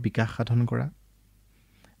দিশৰ বিকাশ সাধন কৰা,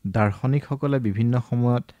 দাৰ্শনিকসকলে বিভিন্ন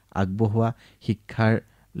সময়ত আগবঢ়োৱা শিক্ষাৰ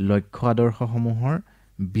লক্ষ্য আদৰ্শসমূহৰ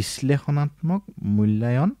বিশ্লেষণাত্মক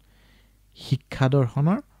মূল্যায়ন শিক্ষা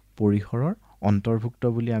দৰ্শনৰ পৰিসৰৰ অন্তৰ্ভুক্ত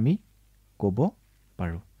বুলি আমি ক'ব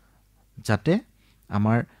পাৰোঁ, যাতে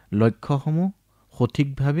আমাৰ লক্ষ্যসমূহ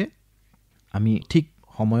সঠিকভাৱে আমি ঠিক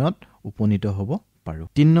সময়ত উপনীত হ'ব পাৰোঁ।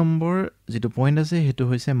 ৩ নম্বৰ যিটো পইণ্ট আছে সেইটো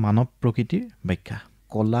হৈছে মানৱ প্ৰকৃতিৰ ব্যাখ্যা।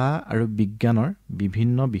 কলা আৰু বিজ্ঞানৰ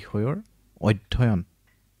বিভিন্ন বিষয়ৰ অধ্যয়ন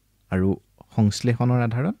আৰু সংশ্লেষণৰ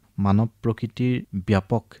আধাৰত মানৱ প্ৰকৃতিৰ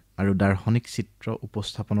ব্যাপক আৰু দাৰ্শনিক চিত্ৰ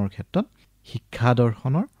উপস্থাপনৰ ক্ষেত্ৰত শিক্ষা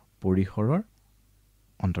দৰ্শনৰ পৰিসৰৰ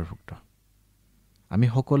অন্তৰ্ভুক্ত। আমি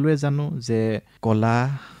সকলোৱে জানো যে কলা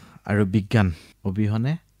আৰু বিজ্ঞান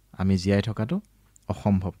অবিহনে আমি জীয়াই থকাটো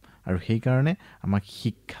অসম্ভৱ, আৰু সেইকাৰণে আমাক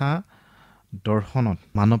শিক্ষা দৰ্শনত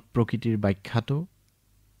মানৱ প্ৰকৃতিৰ ব্যাখ্যাটো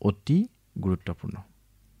অতি গুৰুত্বপূৰ্ণ।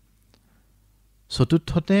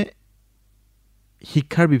 চতুৰ্থতে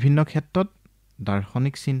শিক্ষাৰ বিভিন্ন ক্ষেত্ৰত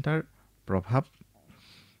দাৰ্শনিক চিন্তাৰ প্ৰভাৱ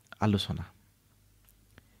আলোচনা।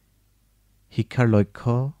 শিক্ষাৰ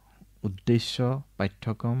লক্ষ্য, উদ্দেশ্য,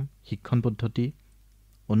 পাঠ্যক্ৰম, শিক্ষণ পদ্ধতি,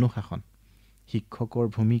 অনুশাসন, শিক্ষকৰ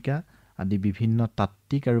ভূমিকা আদি বিভিন্ন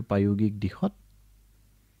তাত্ত্বিক আৰু প্ৰায়োগিক দিশত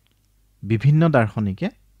বিভিন্ন দাৰ্শনিকে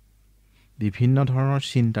বিভিন্ন ধৰণৰ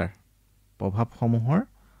চিন্তাৰ প্ৰভাৱসমূহৰ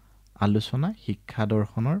আলোচনা শিক্ষা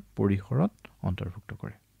দৰ্শনৰ পৰিসৰত অন্তৰ্ভুক্ত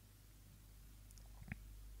কৰে।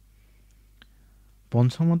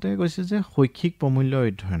 পঞ্চমতে কৈছে যে শৈক্ষিক প্ৰমূল্য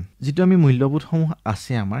অধ্যয়ন। যিটো আমি মূল্যবোধসমূহ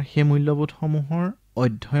আছে আমাৰ, সেই মূল্যবোধসমূহৰ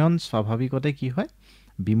অধ্যয়ন স্বাভাৱিকতে কি হয়?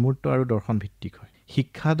 বিমূৰ্ত আৰু দৰ্শন ভিত্তিক হয়।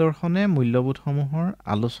 শিক্ষা দৰ্শনে মূল্যবোধসমূহৰ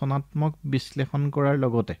আলোচনাত্মক বিশ্লেষণ কৰাৰ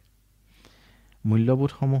লগতে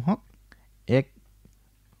মূল্যবোধসমূহক এক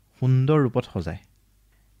সুন্দৰ ৰূপত সজায়,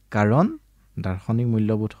 কাৰণ দাৰ্শনিক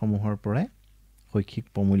মূল্যবোধসমূহৰ পৰাই শৈক্ষিক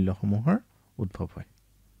প্ৰমূল্যসমূহৰ উদ্ভৱ হয়।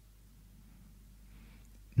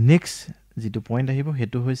 নেক্সট যিটো পইণ্ট আহিব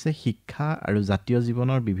সেইটো হৈছে শিক্ষা আৰু জাতীয়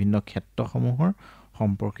জীৱনৰ বিভিন্ন ক্ষেত্ৰসমূহৰ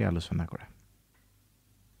সম্পৰ্কে আলোচনা কৰা।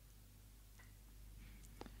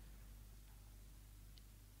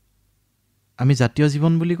 আমি জাতীয়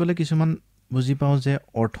জীৱন বুলি ক'লে কিছুমান বুজি পাওঁ যে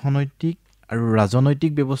অৰ্থনৈতিক আৰু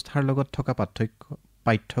ৰাজনৈতিক ব্যৱস্থাৰ লগত থকা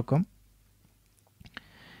পাঠ্যক্ৰম,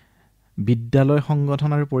 বিদ্যালয়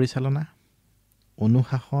সংগঠন আৰু পৰিচালনা,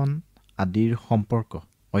 অনুশাসন আদিৰ সম্পৰ্ক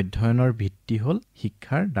অধ্যয়নৰ ভিত্তি হ'ল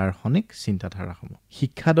শিক্ষাৰ দাৰ্শনিক চিন্তাধাৰাসমূহ।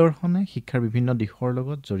 শিক্ষা দৰ্শনে শিক্ষাৰ বিভিন্ন দিশৰ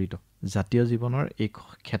লগত জড়িত জাতীয় জীৱনৰ এই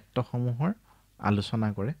ক্ষেত্ৰসমূহৰ আলোচনা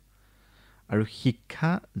কৰে আৰু শিক্ষা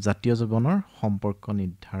জাতীয় জীৱনৰ সম্পৰ্ক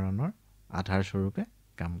নিৰ্ধাৰণৰ আধাৰস্বৰূপে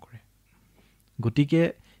কাম কৰে। গতিকে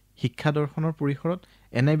শিক্ষা দৰ্শনৰ পৰিসৰত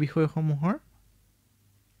এনে বিষয়সমূহৰ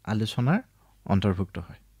আলোচনাৰ অন্তৰ্ভুক্ত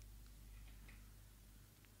হয়।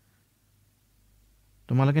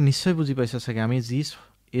 তোমালোকে নিশ্চয় বুজি পাইছা চাগে, আমি যি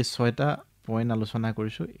এই 6টা পইণ্ট আলোচনা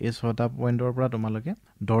কৰিছোঁ, এই 6টা পইণ্টৰ পৰা তোমালোকে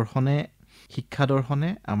শিক্ষা দৰ্শনে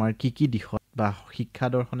আমাৰ কি কি দিশত বা শিক্ষা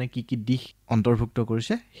দৰ্শনে কি কি দিশ অন্তৰ্ভুক্ত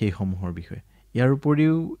কৰিছে সেইসমূহৰ বিষয়ে। ইয়াৰ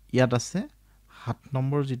উপৰিও ইয়াত আছে 7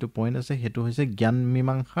 নম্বৰ যিটো পইণ্ট আছে সেইটো হৈছে জ্ঞান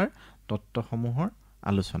মীমাংসাৰ তত্ত্বসমূহৰ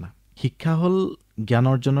আলোচনা। শিক্ষা হ'ল জ্ঞান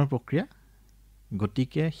অৰ্জনৰ প্ৰক্ৰিয়া,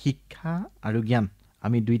 গতিকে শিক্ষা আৰু জ্ঞান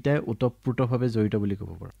আমি দুইটাই ওতঃপ্ৰোতভাৱে জড়িত বুলি ক'ব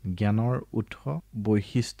পাৰোঁ। জ্ঞানৰ উৎস,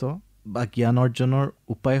 বৈশিষ্ট্য বা জ্ঞান অৰ্জনৰ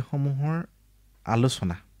উপায়সমূহৰ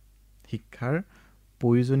আলোচনা শিক্ষাৰ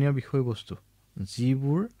প্ৰয়োজনীয় বিষয়বস্তু,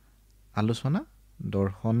 যিবোৰ আলোচনা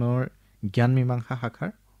দৰ্শনৰ জ্ঞান মীমাংসা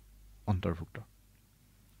শাখাৰ অন্তৰ্ভুক্ত।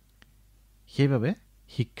 সেইবাবে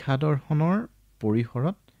শিক্ষা দৰ্শনৰ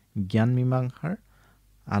পৰিসৰত জ্ঞান মীমাংসাৰ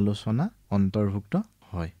আলোচনা অন্তৰ্ভুক্ত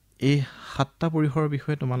হয়। এই 7টা পৰিসৰৰ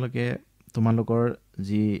বিষয়ে তোমালোকৰ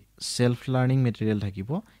যি চেল্ফ লাৰ্ণিং মেটেৰিয়েল থাকিব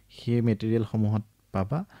সেই মেটেৰিয়েলসমূহত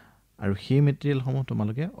পাবা, আৰু সেই মেটেৰিয়েলসমূহ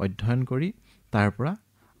তোমালোকে অধ্যয়ন কৰি তাৰ পৰা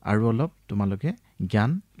আৰু অলপ তোমালোকে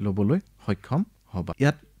জ্ঞান ল'বলৈ সক্ষম হ'বা।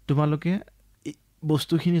 ইয়াত তোমালোকে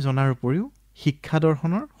বস্তুখিনি জনাৰ উপৰিও শিক্ষা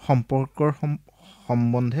দৰ্শনৰ সম্পৰ্কৰ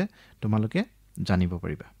সম্বন্ধে তোমালোকে জানিব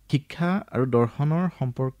পাৰিবা। শিক্ষা আৰু দৰ্শনৰ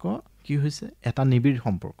সম্পৰ্ক কি হৈছে? এটা নিবিড়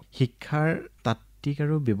সম্পৰ্ক। শিক্ষাৰ তাত্ত্বিক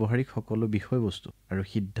আৰু ব্যৱহাৰিক সকলো বিষয়বস্তু আৰু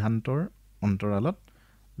সিদ্ধান্তৰ অন্তৰালত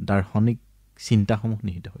দাৰ্শনিক চিন্তাসমূহ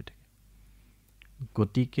নিহিত হৈ থাকে।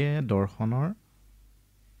 গতিকে দৰ্শনৰ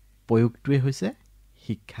প্ৰয়োগটোৱে হৈছে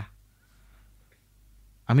শিক্ষা।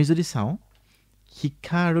 আমি যদি চাওঁ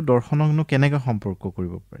শিক্ষা আৰু দৰ্শনকনো কেনেকৈ সম্পৰ্ক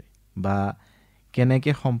কৰিব পাৰি, বা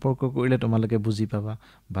কেনেকৈ সম্পৰ্ক কৰিলে তোমালোকে বুজি পাবা,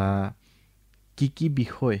 বা কি কি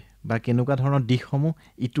বিষয় বা কেনেকুৱা ধৰণৰ দিশসমূহ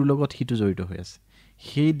ইটোৰ লগত সিটো জড়িত হৈ আছে,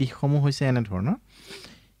 সেই দিশসমূহ হৈছে এনেধৰণৰ।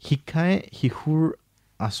 শিক্ষাই শিশুৰ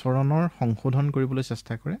আচৰণৰ সংশোধন কৰিবলৈ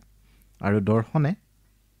চেষ্টা কৰে, আৰু দৰ্শনে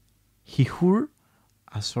শিশুৰ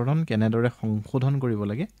আচৰণ কেনেদৰে সংশোধন কৰিব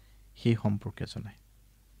লাগে সেই সম্পৰ্কে জনায়।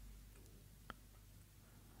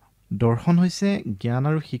 দৰ্শন হৈছে জ্ঞান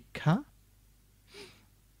আৰু শিক্ষা,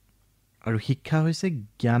 আৰু শিক্ষা হৈছে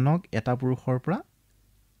জ্ঞানক এটা পুৰুষৰ পৰা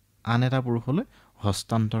আন এটা পুৰুষলৈ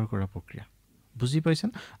হস্তান্তৰ কৰা প্ৰক্ৰিয়া। বুজি পাইছেন?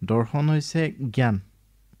 দৰ্শন হৈছে জ্ঞান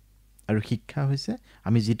আৰু শিক্ষা হৈছে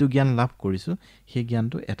আমি যিটো জ্ঞান লাভ কৰিছোঁ সেই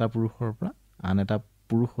জ্ঞানটো এটা পুৰুষৰ পৰা আন এটা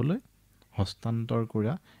পুৰুষলৈ হস্তান্তৰ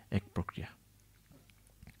কৰা এক প্ৰক্ৰিয়া।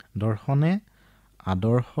 দৰ্শনে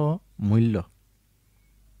আদৰ্শ, মূল্য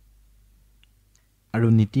আৰু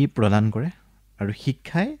নীতি প্ৰদান কৰে, আৰু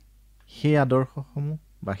শিক্ষাই সেই আদৰ্শসমূহ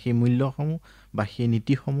বা সেই মূল্যসমূহ বা সেই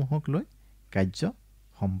নীতিসমূহক লৈ কাৰ্য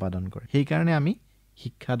সম্পাদন কৰে। সেইকাৰণে আমি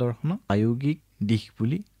শিক্ষা দৰ্শনক প্ৰায়োগিক দিশ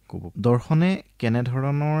বুলি ক'ব। দৰ্শনে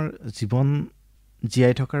কেনেধৰণৰ জীৱন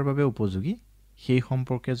জীয়াই থকাৰ বাবে উপযোগী সেই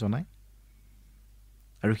সম্পৰ্কে জনায়,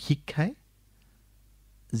 আৰু শিক্ষাই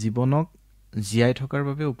জীৱনক জীয়াই থকাৰ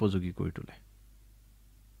বাবে উপযোগী কৰি তোলে।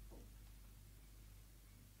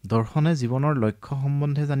 দৰ্শনে জীৱনৰ লক্ষ্য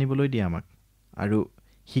সম্বন্ধে জানিবলৈ দিয়ে আমাক, আৰু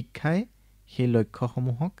শিক্ষাই সেই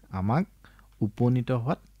লক্ষ্যসমূহক আমাক উপনীত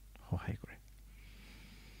হোৱাত সহায় কৰে।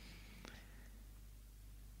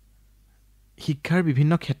 শিক্ষাৰ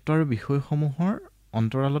বিভিন্ন ক্ষেত্ৰ আৰু বিষয়সমূহৰ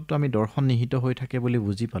অন্তৰালতো আমি দৰ্শন নিহিত হৈ থাকে বুলি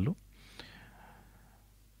বুজি পালোঁ।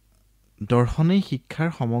 দৰ্শনেই শিক্ষাৰ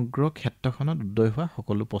সমগ্ৰ ক্ষেত্ৰখনত উদয় হোৱা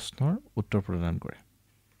সকলো প্ৰশ্নৰ উত্তৰ প্ৰদান কৰে।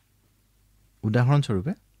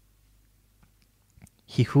 উদাহৰণস্বৰূপে,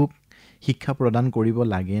 শিশুক শিক্ষা প্ৰদান কৰিব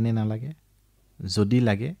লাগে নে নালাগে? যদি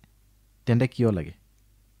লাগে তেন্তে কিয় লাগে?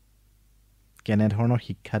 কেনেধৰণৰ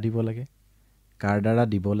শিক্ষা দিব লাগে? কাৰ দ্বাৰা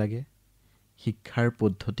দিব লাগে? শিক্ষাৰ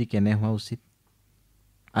পদ্ধতি কেনে হোৱা উচিত?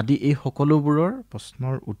 আদি এই সকলোবোৰৰ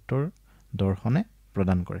প্ৰশ্নৰ উত্তৰ দৰ্শনে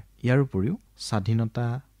প্ৰদান কৰে। ইয়াৰ উপৰিও স্বাধীনতা,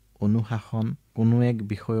 অনুশাসন, কোনো এক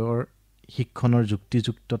বিষয়ৰ শিক্ষণৰ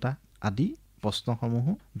যুক্তিযুক্ততা আদি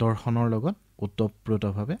প্ৰশ্নসমূহো দৰ্শনৰ লগত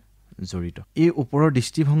ওতঃপ্ৰোতভাৱে জড়িত। এই ওপৰৰ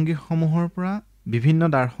দৃষ্টিভংগীসমূহৰ পৰা বিভিন্ন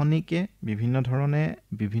দাৰ্শনিকে বিভিন্ন ধৰণে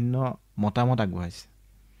বিভিন্ন মতামত আগবঢ়াইছে।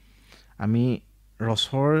 আমি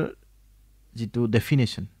ৰসৰ যিটো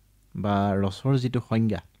ডেফিনেশ্যন বা ৰসৰ যিটো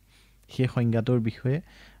সংজ্ঞা, সেই সংজ্ঞাটোৰ বিষয়ে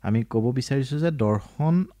আমি ক'ব বিচাৰিছোঁ যে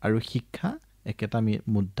দৰ্শন আৰু শিক্ষা একেটা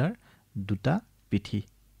মুদ্ৰাৰ দুটা পিঠি।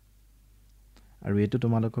 আৰু এইটো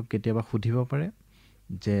তোমালোকক কেতিয়াবা সুধিব পাৰে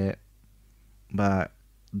যে বা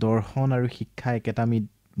দৰ্শন আৰু শিক্ষা একেটা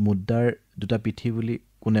মুদ্ৰাৰ দুটা পিঠি বুলি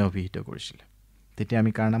কোনে অভিহিত কৰিছিলে? তেতিয়া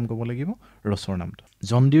আমি কাৰ নাম ক'ব লাগিব? ৰছৰ নামটো।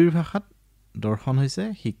 জনডিউৰ ভাষাত দৰ্শন হৈছে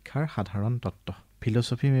শিক্ষাৰ সাধাৰণ তত্ত্ব।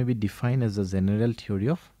 Philosophy may be define as a general theory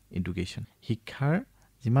of education. শিক্ষাৰ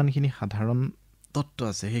যিমানখিনি সাধাৰণ তত্ত্ব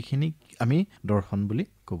আছে সেইখিনিক আমি দৰ্শন বুলি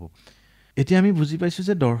ক'ব। এতিয়া আমি বুজি পাইছোঁ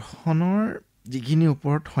যে দৰ্শনৰ যিখিনি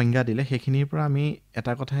ওপৰত সংজ্ঞা দিলে সেইখিনিৰ পৰা আমি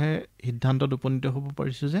এটা কথাই সিদ্ধান্তত উপনীত হ'ব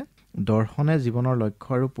পাৰিছোঁ যে দৰ্শনে জীৱনৰ লক্ষ্য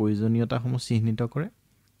আৰু প্ৰয়োজনীয়তাসমূহ চিহ্নিত কৰে,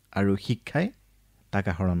 আৰু শিক্ষাই তাক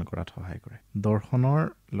আহৰণ কৰাত সহায় কৰে। দৰ্শনৰ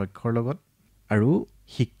লক্ষ্যৰ লগত আৰু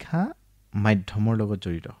শিক্ষা মাধ্যমৰ লগত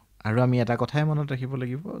জড়িত। আৰু আমি এটা কথাই মনত ৰাখিব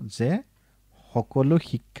লাগিব যে সকলো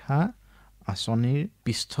শিক্ষা আঁচনিৰ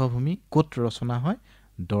পৃষ্ঠভূমি ক'ত ৰচনা হয়?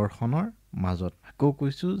 দৰ্শনৰ মাজত। আকৌ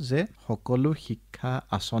কৈছোঁ যে সকলো শিক্ষা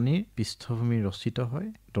আঁচনিৰ পৃষ্ঠভূমি ৰচিত হয়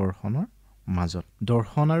দৰ্শনৰ মাজত।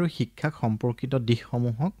 দৰ্শন আৰু শিক্ষাক সম্পৰ্কিত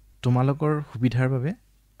দিশসমূহক তোমালোকৰ সুবিধাৰ বাবে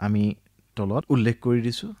আমি তলত উল্লেখ কৰি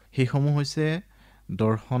দিছোঁ। সেইসমূহ হৈছে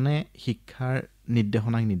দৰ্শনে শিক্ষাৰ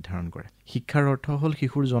নিৰ্দেশনাক নিৰ্ধাৰণ কৰে। শিক্ষাৰ অৰ্থ হ'ল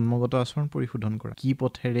শিশুৰ জন্মগত আচৰণ পৰিশোধন কৰা। কি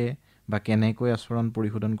পথেৰে বা কেনেকৈ আচৰণ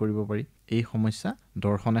পৰিশোধন কৰিব পাৰি এই সমস্যা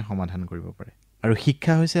দৰ্শনে সমাধান কৰিব পাৰে। আৰু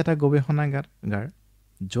শিক্ষা হৈছে এটা গৱেষণাগাৰ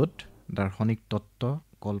য'ত দাৰ্শনিক তত্ত্ব,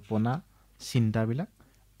 কল্পনা, চিন্তাবিলাক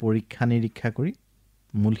পৰীক্ষা নিৰীক্ষা কৰি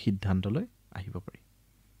মূল সিদ্ধান্তলৈ আহিব পাৰি।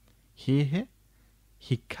 সেয়েহে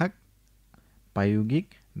শিক্ষাক প্ৰায়োগিক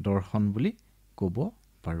দৰ্শন বুলি ক'ব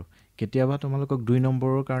পাৰোঁ। কেতিয়াবা তোমালোকক 2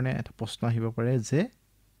 নম্বৰৰ কাৰণে এটা প্ৰশ্ন আহিব পাৰে যে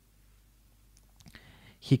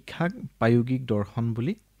শিক্ষাক প্ৰায়োগিক দৰ্শন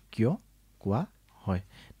বুলি কিয় কোৱা হয়?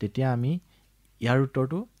 তেতিয়া আমি ইয়াৰ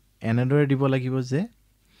উত্তৰটো এনেদৰে দিব লাগিব যে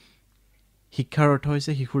শিক্ষাৰ অৰ্থ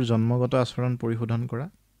হৈছে শিশুৰ জন্মগত আচৰণ পৰিশোধন কৰা।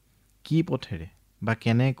 কি পথেৰে বা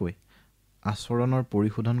কেনেকৈ আচৰণৰ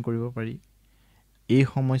পৰিশোধন কৰিব পাৰি এই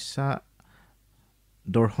সমস্যা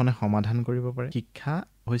দৰ্শনে সমাধান কৰিব পাৰে। শিক্ষা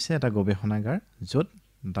হৈছে এটা গৱেষণাগাৰ য'ত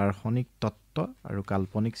দাৰ্শনিক তত্ত্ব আৰু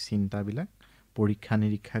কাল্পনিক চিন্তাবিলাক পৰীক্ষা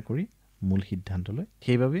নিৰীক্ষা কৰি মূল সিদ্ধান্তলৈ।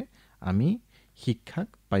 সেইবাবে আমি শিক্ষাক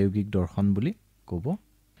প্ৰায়োগিক দৰ্শন বুলি ক'ব।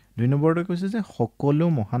 2 নম্বৰতে কৈছে যে সকলো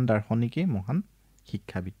মহান দাৰ্শনিকেই মহান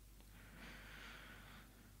শিক্ষাবিদ।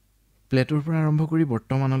 প্লেটোৰ পৰা আৰম্ভ কৰি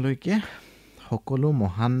বৰ্তমানলৈকে সকলো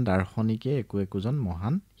মহান দাৰ্শনিকে একোজন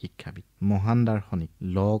মহান শিক্ষাবিদ। মহান দাৰ্শনিক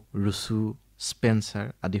লক, ৰুছো, স্পেন্সাৰ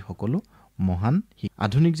আদি সকলো মহান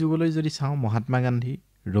আধুনিক যুগলৈ যদি চাওঁ মহাত্মা গান্ধী,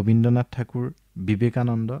 ৰবীন্দ্ৰনাথ ঠাকুৰ,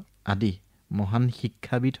 বিবেকানন্দ আদি মহান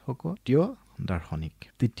শিক্ষাবিদসকল দাৰ্শনিক।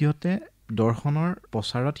 তৃতীয়তে দৰ্শনৰ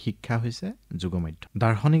প্ৰচাৰত শিক্ষা হৈছে যুগমাধ্যম।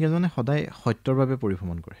 দাৰ্শনিক এজনে সদায় সত্যৰ বাবে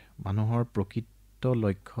পৰিভ্ৰমণ কৰে। মানুহৰ প্ৰকৃত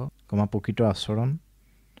লক্ষ্য, প্ৰকৃত আচৰণ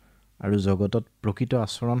আৰু জগতত প্ৰকৃত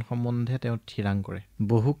আচৰণ সম্বন্ধে তেওঁ থিৰাং কৰে।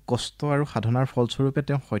 বহু কষ্ট আৰু সাধনাৰ ফলস্বৰূপে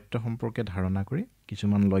তেওঁ সত্য সম্পৰ্কে ধাৰণা কৰি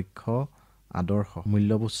কিছুমান লক্ষ্য, আদৰ্শ,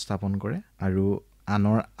 মূল্যবোধ স্থাপন কৰে আৰু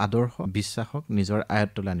আনৰ আদৰ্শ, বিশ্বাসক নিজৰ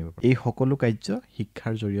আয়ত্তলৈ আনিব পাৰে। এই সকলো কাৰ্য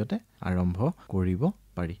শিক্ষাৰ জৰিয়তে আৰম্ভ কৰিব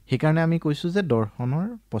পাৰি। সেইকাৰণে আমি কৈছোঁ যে দৰ্শনৰ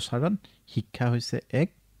প্ৰচাৰত শিক্ষা হৈছে এক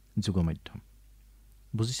যুগমাধ্যম।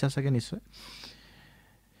 বুজিছা চাগে নিশ্চয়।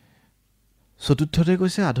 চতুৰ্থতে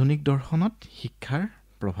কৈছে আধুনিক দৰ্শনত শিক্ষাৰ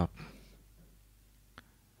প্ৰভাৱ।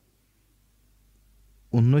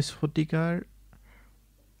 19 শতিকাৰ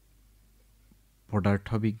পদাৰ্থ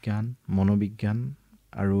বিজ্ঞান, মনোবিজ্ঞান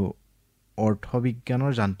আৰু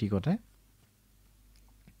অৰ্থবিজ্ঞানৰ যান্ত্ৰিকতাই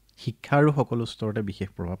শিক্ষা আৰু সকলো স্তৰতে বিশেষ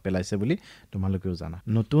প্ৰভাৱ পেলাইছে বুলি তোমালোকেও জানা।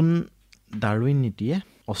 নতুন ডাৰউইন নীতিয়ে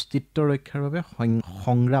অস্তিত্ব ৰক্ষাৰ বাবে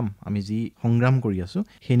আমি যি সংগ্ৰাম কৰি আছোঁ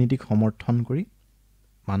সেই নীতিক সমৰ্থন কৰি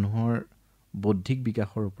মানুহৰ বৌদ্ধিক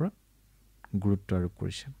বিকাশৰ ওপৰত গুৰুত্ব আৰোপ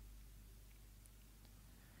কৰিছে।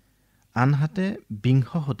 আনহাতে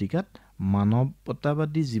 20 শতিকাত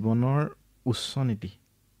মানৱতাবাদী জীৱনৰ উচ্চ নীতি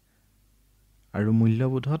আৰু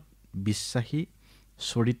মূল্যবোধত বিশ্বাসী,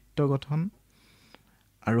 চৰিত্ৰ গঠন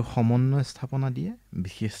আৰু সমন্বয় স্থাপনা দিয়ে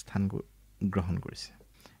বিশেষ স্থান গ্ৰহণ কৰিছে।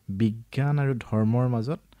 বিজ্ঞান আৰু ধৰ্মৰ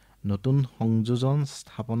মাজত নতুন সংযোজন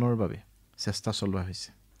স্থাপনৰ বাবে চেষ্টা চলোৱা হৈছে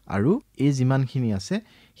আৰু এই যিমানখিনি আছে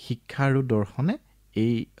শিক্ষা আৰু দৰ্শনে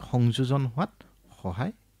এই সংযোজন হোৱাত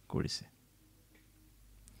সহায় কৰিছে।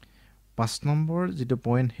 5 নম্বৰ যিটো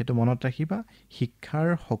পইণ্ট সেইটো মনত ৰাখিবা, শিক্ষাৰ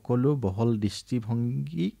সকলো বহল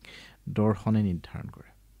দৃষ্টিভংগীক দৰ্শনে নিৰ্ধাৰণ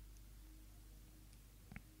কৰে।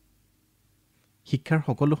 শিক্ষাৰ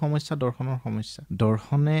সকলো সমস্যা দৰ্শনৰ সমস্যা।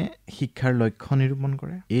 দৰ্শনে শিক্ষাৰ লক্ষ্য নিৰূপণ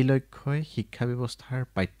কৰে। এই লক্ষ্যই শিক্ষা ব্যৱস্থাৰ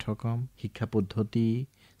পাঠ্যক্ৰম, শিক্ষা পদ্ধতি,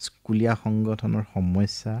 স্কুলীয়া সংগঠনৰ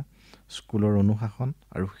সমস্যা, স্কুলৰ অনুশাসন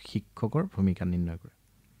আৰু শিক্ষকৰ ভূমিকা নিৰ্ণয় কৰে।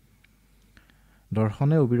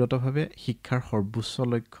 দৰ্শনে অবিৰতভাৱে শিক্ষাৰ সৰ্বোচ্চ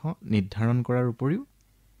লক্ষ্য নিৰ্ধাৰণ কৰাৰ উপৰিও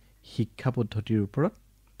শিক্ষা পদ্ধতিৰ ওপৰত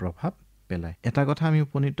প্ৰভাৱ পেলায়। এটা কথা আমি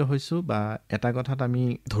উপনীত হৈছোঁ বা এটা কথাত আমি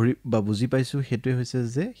বুজি পাইছোঁ, সেইটোৱে হৈছে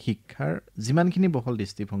যে শিক্ষাৰ যিমানখিনি বহল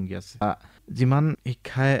দৃষ্টিভংগী আছে বা যিমান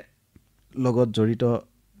শিক্ষাৰ লগত জড়িত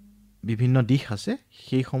বিভিন্ন দিশ আছে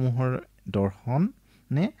সেইসমূহৰ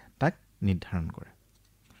দৰ্শনে তাক নিৰ্ধাৰণ কৰে।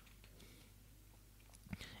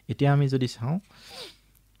 এতিয়া আমি যদি চাওঁ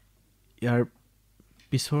ইয়াৰ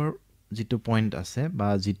পিছৰ যিটো পইণ্ট আছে বা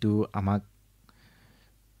যিটো আমাক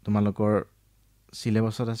তোমালোকৰ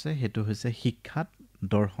চিলেবাছত আছে সেইটো হৈছে শিক্ষাত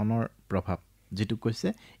দৰ্শনৰ প্ৰভাৱ, যিটো কৈছে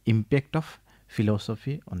impact of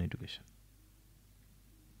philosophy on education.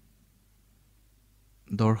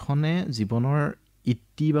 দৰ্শনে জীৱনৰ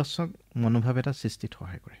ইতিবাচক মনোভাৱ এটা সৃষ্টিত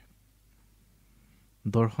সহায় কৰে।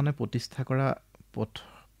 দৰ্শনে প্ৰতিষ্ঠা কৰা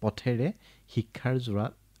পথেৰে শিক্ষাৰ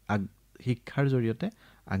জৰিয়তে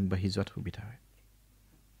আগবাঢ়ি যোৱাত সুবিধা হয়।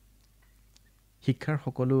 শিক্ষাৰ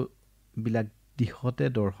সকলোবিলাক দিশতে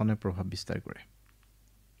দৰ্শনে প্ৰভাৱ বিস্তাৰ কৰে।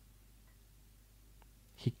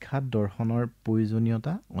 শিক্ষাত দৰ্শনৰ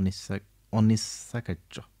প্ৰয়োজনীয়তা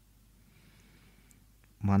অনিচ্ছাকাৰ্য।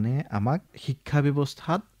 মানে আমাক শিক্ষা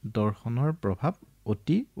ব্যৱস্থাত দৰ্শনৰ প্ৰভাৱ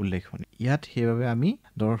অতি উল্লেখনীয়। ইয়াত সেইবাবে আমি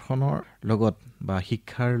দৰ্শনৰ লগত বা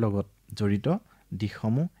শিক্ষাৰ লগত জড়িত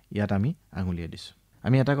দিশসমূহ ইয়াত আমি আঙুলিয়াই দিছোঁ।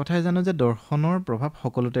 আমি এটা কথাই জানো যে দৰ্শনৰ প্ৰভাৱ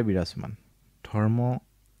সকলোতে বিৰাজমান। ধৰ্ম,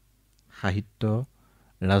 সাহিত্য,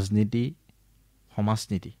 ৰাজনীতি,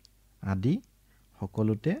 সমাজনীতি আদি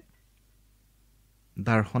সকলোতে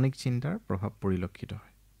দাৰ্শনিক চিন্তাৰ প্ৰভাৱ পৰিলক্ষিত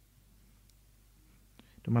হয়।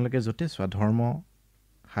 তোমালোকে য'তে চোৱা ধৰ্ম,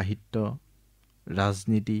 সাহিত্য,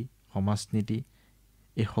 ৰাজনীতি, সমাজনীতি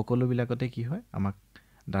এই সকলোবিলাকতে কি হয়, আমাক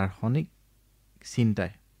দাৰ্শনিক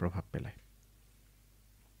চিন্তাই প্ৰভাৱ পেলায়।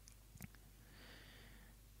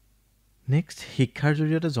 নেক্সট, শিক্ষাৰ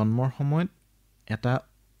জৰিয়তে জন্মৰ সময়ত এটা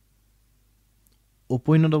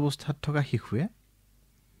উপন্নত অৱস্থাত থকা শিশুৱে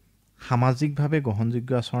সামাজিকভাৱে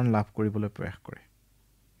গ্ৰহণযোগ্য আচৰণ লাভ কৰিবলৈ প্ৰয়াস কৰে।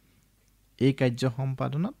 এই কাৰ্য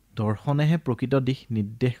সম্পাদনত দৰ্শনেহে প্ৰকৃত দিশ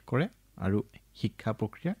নিৰ্দেশ কৰে আৰু শিক্ষা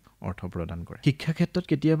প্ৰক্ৰিয়াক অৰ্থ প্ৰদান কৰে। শিক্ষা ক্ষেত্ৰত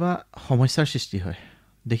কেতিয়াবা সমস্যাৰ সৃষ্টি হয়।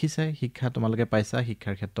 দেখিছাই, শিক্ষা তোমালোকে পাইছা,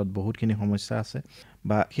 শিক্ষাৰ ক্ষেত্ৰত বহুতখিনি সমস্যা আছে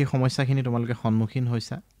বা সেই সমস্যাখিনি তোমালোকে সন্মুখীন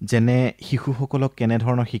হৈছা। যেনে শিশুসকলক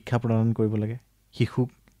কেনেধৰণৰ শিক্ষা প্ৰদান কৰিব লাগে, শিশুক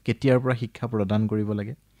কেতিয়াৰ পৰা শিক্ষা প্ৰদান কৰিব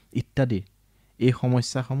লাগে ইত্যাদি। এই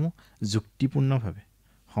সমস্যাসমূহ যুক্তিপূৰ্ণভাৱে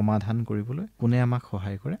সমাধান কৰিবলৈ কোনে আমাক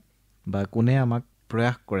সহায় কৰে বা কোনে আমাক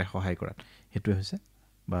প্ৰয়াস কৰে সহায় কৰাত, সেইটোৱে হৈছে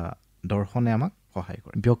বা দৰ্শনে আমাক সহায়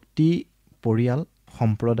কৰে। ব্যক্তি, পৰিয়াল,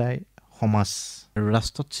 সম্প্ৰদায়, সমাজ আৰু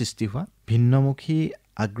ৰাষ্ট্ৰত সৃষ্টি হোৱা ভিন্নমুখী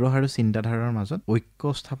আগ্ৰহ আৰু চিন্তাধাৰাৰ মাজত ঐক্য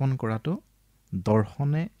স্থাপন কৰাটো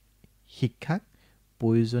দৰ্শনে শিক্ষাক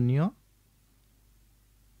প্ৰয়োজনীয়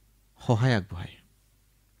সহায় আগবঢ়ায়।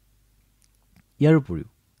 ইয়াৰ উপৰিও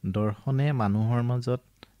দৰ্শনে মানুহৰ মাজত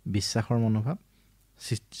বিশ্বাসৰ মনোভাৱ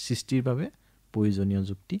সৃষ্টিৰ বাবে প্ৰয়োজনীয়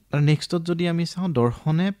যুক্তি। আৰু নেক্সটত যদি আমি চাওঁ,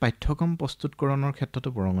 দৰ্শনে পাঠ্যক্ৰম প্ৰস্তুতকৰণৰ ক্ষেত্ৰতো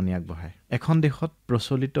বৰঙণি আগবঢ়ায়। এখন দেশত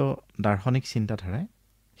প্ৰচলিত দাৰ্শনিক চিন্তাধাৰাই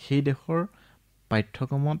সেই দেশৰ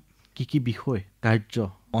পাঠ্যক্ৰমত কি বিষয় কাৰ্য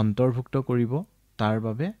অন্তৰ্ভুক্ত কৰিব তাৰ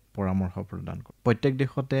বাবে পৰামৰ্শ প্ৰদান কৰে। প্ৰত্যেক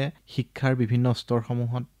দেশতে শিক্ষাৰ বিভিন্ন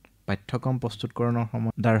স্তৰসমূহত পাঠ্যক্ৰম প্ৰস্তুতকৰণৰ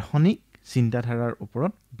সময়ত দাৰ্শনিক চিন্তাধাৰাৰ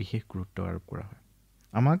ওপৰত বিশেষ গুৰুত্ব আৰোপ কৰা হয়।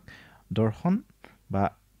 আমাক দৰ্শন বা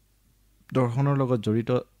দৰ্শনৰ লগত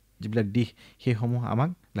জড়িত যিবিলাক দিশ সেইসমূহ আমাক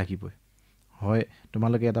লাগিবই। হয়,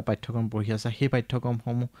 তোমালোকে এটা পাঠ্যক্ৰম পঢ়ি আছা, সেই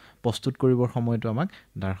পাঠ্যক্ৰমসমূহ প্ৰস্তুত কৰিবৰ সময়তো আমাক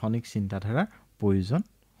দাৰ্শনিক চিন্তাধাৰাৰ প্ৰয়োজন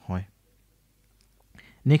হয়।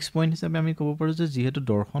 নেক্সট পইণ্ট হিচাপে আমি ক'ব পাৰোঁ যে যিহেতু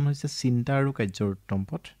দৰ্শন হৈছে চিন্তা আৰু কাৰ্যৰ উত্তম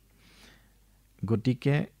পথ,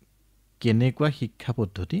 গতিকে কেনেকুৱা শিক্ষা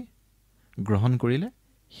পদ্ধতি গ্ৰহণ কৰিলে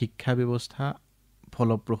শিক্ষা ব্যৱস্থা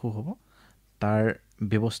ফলপ্ৰসূ হ'ব তাৰ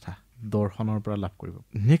ব্যৱস্থা দৰ্শনৰ পৰা লাভ কৰিব।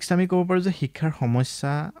 নেক্সট আমি ক'ব পাৰোঁ যে শিক্ষাৰ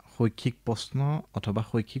সমস্যা, শৈক্ষিক প্ৰশ্ন অথবা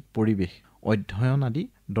শৈক্ষিক পৰিৱেশ অধ্যয়ন আদি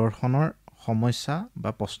দৰ্শনৰ সমস্যা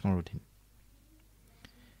বা প্ৰশ্নৰ অধীন।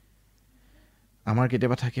 আমাৰ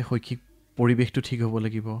কেতিয়াবা থাকে শৈক্ষিক পৰিৱেশটো ঠিক হ'ব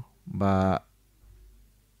লাগিব বা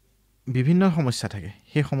বিভিন্ন সমস্যা থাকে।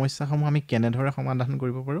 সেই সমস্যাসমূহ আমি কেনেদৰে সমাধান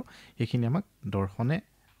কৰিব পাৰোঁ সেইখিনি আমাক দৰ্শনে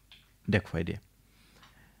দেখুৱাই দিয়ে।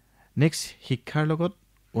 নেক্সট, শিক্ষাৰ লগত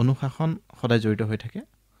অনুশাসন সদায় জড়িত হৈ থাকে।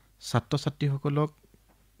 ছাত্ৰ ছাত্ৰীসকলক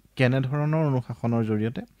কেনেধৰণৰ অনুশাসনৰ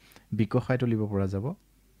জৰিয়তে বিকশাই তুলিব পৰা যাব,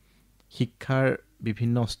 শিক্ষাৰ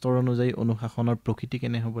বিভিন্ন স্তৰ অনুযায়ী অনুশাসনৰ প্ৰকৃতি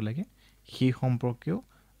কেনে হ'ব লাগে, সেই সম্পৰ্কেও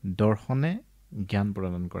দৰ্শনে জ্ঞান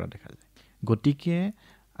প্ৰদান কৰা দেখা যায়। গতিকে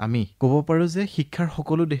আমি ক'ব পাৰোঁ যে শিক্ষাৰ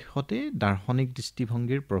সকলো দিশতে দাৰ্শনিক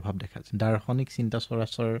দৃষ্টিভংগীৰ প্ৰভাৱ দেখা যায়। দাৰ্শনিক চিন্তা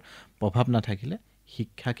চৰ্চাৰ প্ৰভাৱ নাথাকিলে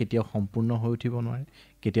শিক্ষা কেতিয়াও সম্পূৰ্ণ হৈ উঠিব নোৱাৰে,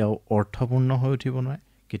 কেতিয়াও অৰ্থপূৰ্ণ হৈ উঠিব নোৱাৰে,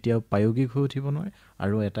 কেতিয়াও প্ৰায়োগিক হৈ উঠিব নোৱাৰে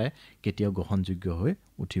আৰু এটাই কেতিয়াও গ্ৰহণযোগ্য হৈ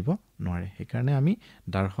উঠিব নোৱাৰে। সেইকাৰণে আমি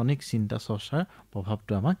দাৰ্শনিক চিন্তা চৰ্চাৰ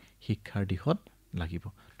প্ৰভাৱটো আমাক শিক্ষাৰ দিশত লাগিব।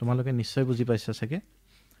 তোমালোকে নিশ্চয় বুজি পাইছা চাগে।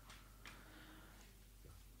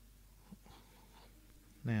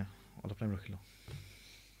 নে অলপ টাইম ৰখিলোঁ।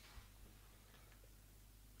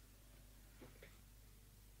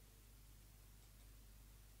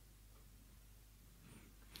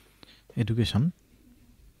 এডুকেশ্যন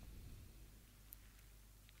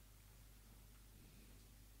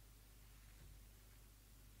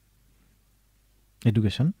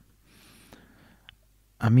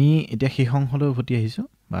আমি এতিয়া সেই সংঘলৈ উভতি আহিছোঁ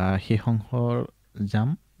বা সেই সংঘ যাম।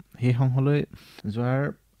 সেই সংঘলৈ যোৱাৰ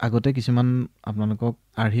আগতে কিছুমান আপোনালোকক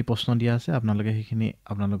আৰ্হি প্ৰশ্ন দিয়া আছে। আপোনালোকে সেইখিনি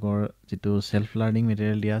আপোনালোকৰ যিটো ছেল্ফ লাৰ্ণিং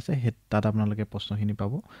মেটেৰিয়েল দিয়া আছে সেই তাত আপোনালোকে প্ৰশ্নখিনি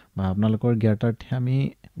পাব বা আপোনালোকৰ জ্ঞাতাৰ্থে আমি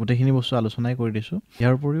গোটেইখিনি বস্তু আলোচনাই কৰি দিছোঁ।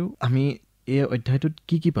 ইয়াৰ উপৰিও আমি এই অধ্যায়টোত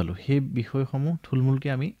কি পালোঁ সেই বিষয়সমূহ থুলমূলকৈ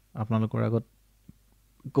আমি আপোনালোকৰ আগত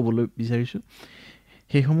ক'বলৈ বিচাৰিছোঁ।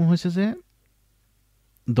 সেইসমূহ হৈছে যে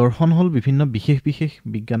দৰ্শন হ'ল বিভিন্ন বিশেষ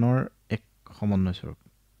বিজ্ঞানৰ এক সমন্বয়স্বৰূপ।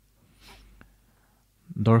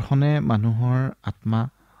 দৰ্শনে মানুহৰ আত্মা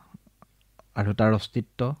আৰু তাৰ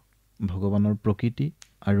অস্তিত্ব, ভগৱানৰ প্ৰকৃতি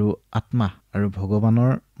আৰু আত্মা আৰু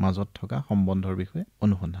ভগৱানৰ মাজত থকা সম্বন্ধৰ বিষয়ে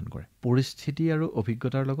অনুসন্ধান কৰে। পৰিস্থিতি আৰু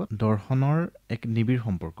অভিজ্ঞতাৰ লগত দৰ্শনৰ এক নিবিড়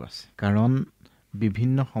সম্পৰ্ক আছে, কাৰণ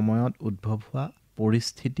বিভিন্ন সময়ত উদ্ভৱ হোৱা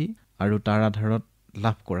পৰিস্থিতি আৰু তাৰ আধাৰত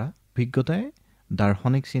লাভ কৰা অভিজ্ঞতাই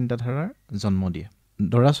দাৰ্শনিক চিন্তাধাৰাৰ জন্ম দিয়ে।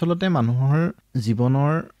 দৰাচলতে মানুহৰ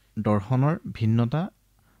জীৱনৰ দৰ্শনৰ ভিন্নতা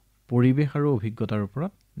পৰিৱেশ আৰু অভিজ্ঞতাৰ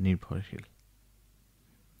ওপৰত নিৰ্ভৰশীল।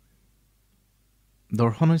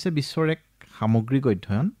 দৰ্শন হৈছে বিশ্বৰ এক সামগ্ৰিক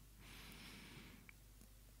অধ্যয়ন।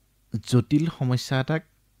 জটিল সমস্যা এটাক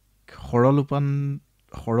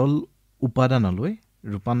সৰল উপাদানলৈ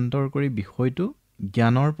ৰূপান্তৰ কৰি বিষয়টো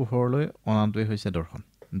জ্ঞানৰ পোহৰলৈ অনাটোৱে হৈছে দৰ্শন।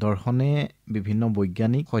 দৰ্শনে বিভিন্ন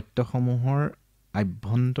বৈজ্ঞানিক সত্যসমূহৰ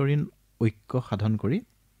আভ্যন্তৰীণ ঐক্য সাধন কৰি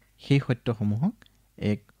সেই সত্যসমূহক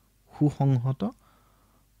এক সুসংহত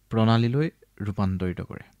প্ৰণালীলৈ ৰূপান্তৰিত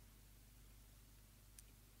কৰে।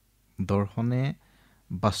 দৰ্শনে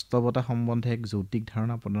বাস্তৱতা সম্বন্ধে এক যৌক্তিক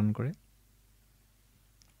ধাৰণা প্ৰদান কৰে।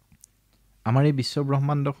 আমাৰ এই বিশ্ব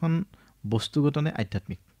ব্ৰহ্মাণ্ডখন বস্তুগত নে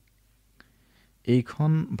আধ্যাত্মিক,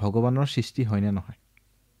 এইখন ভগৱানৰ সৃষ্টি হয় নে নহয়,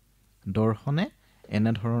 দৰ্শনে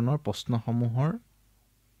এনেধৰণৰ প্ৰশ্নসমূহৰ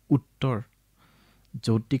উত্তৰ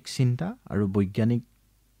যৌক্তিক চিন্তা আৰু বৈজ্ঞানিক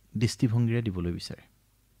দৃষ্টিভংগীৰে দিবলৈ বিচাৰে।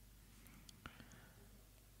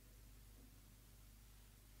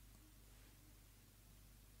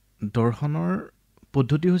 দৰ্শনৰ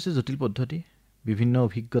পদ্ধতি হৈছে জটিল পদ্ধতি, বিভিন্ন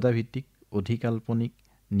অভিজ্ঞতা ভিত্তিক, অধিকাল্পনিক,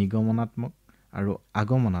 নিগমনাত্মক আৰু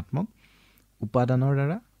আগমনাত্মক উপাদানৰ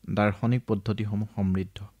দ্বাৰা দাৰ্শনিক পদ্ধতিসমূহ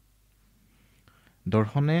সমৃদ্ধ।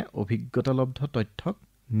 দৰ্শনে অভিজ্ঞতালব্ধ তথ্যক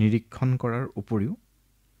নিৰীক্ষণ কৰাৰ উপৰিও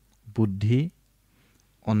বুদ্ধি,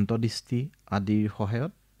 অন্তৰ্দৃষ্টি আদিৰ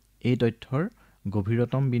সহায়ত এই তথ্যৰ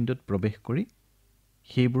গভীৰতম বিন্দুত প্ৰৱেশ কৰি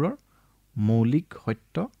সেইবোৰৰ মৌলিক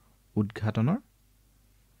সত্য উদ্ঘাটনৰ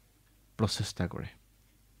প্ৰচেষ্টা কৰে।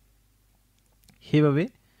 সেইবাবে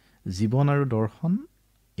জীৱন আৰু দৰ্শন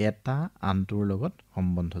এটা আনটোৰ লগত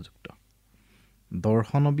সম্বন্ধযুক্ত।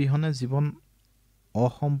 দৰ্শন অবিহনে জীৱন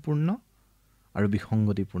অসম্পূৰ্ণ আৰু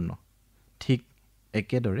বিসংগতিপূৰ্ণ। ঠিক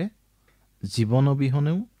একেদৰে জীৱন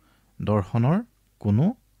অবিহনেও দৰ্শনৰ কোনো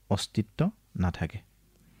অস্তিত্ব নাথাকে।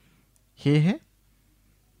 সেয়েহে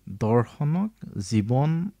দৰ্শনক জীৱন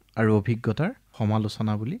আৰু অভিজ্ঞতাৰ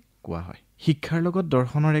সমালোচনা বুলি কোৱা হয়। শিক্ষাৰ লগত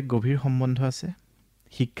দৰ্শনৰ এক গভীৰ সম্বন্ধ আছে।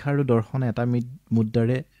 শিক্ষা আৰু দৰ্শন এটা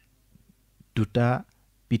মুদ্ৰাৰে দুটা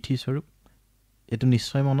পিঠি স্বৰূপ। এইটো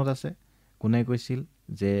নিশ্চয় মনত আছে। কোনে কৈছিল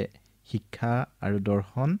যে শিক্ষা আৰু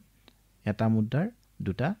দৰ্শন এটা মুদ্ৰাৰ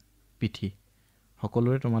দুটা পিঠি?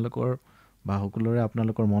 সকলোৰে তোমালোকৰ বা সকলোৰে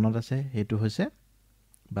আপোনালোকৰ মনত আছে। সেইটো হৈছে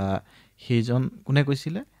বা সেইজন কোনে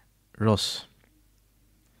কৈছিলে? ৰছ।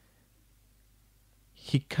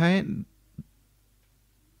 শিক্ষাই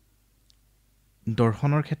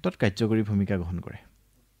দৰ্শনৰ ক্ষেত্ৰত কাৰ্যকৰী ভূমিকা গ্ৰহণ কৰে।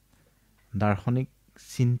 দাৰ্শনিক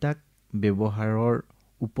চিন্তাক ব্যৱহাৰৰ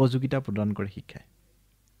উপযোগিতা প্ৰদান কৰে শিক্ষাই।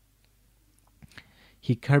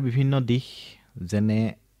 শিক্ষাৰ বিভিন্ন দিশ যেনে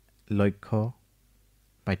লক্ষ্য,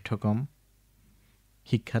 পাঠ্যক্ৰম,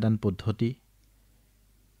 শিক্ষাদান পদ্ধতি,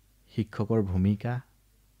 শিক্ষকৰ ভূমিকা,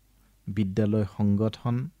 বিদ্যালয়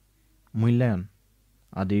সংগঠন, মূল্যায়ন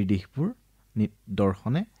আদিৰ দিশবোৰ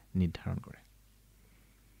দৰ্শনে নিৰ্ধাৰণ কৰে।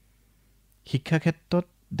 শিক্ষা ক্ষেত্ৰত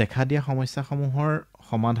দেখা দিয়া সমস্যাসমূহৰ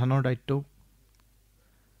সমাধানৰ দায়িত্ব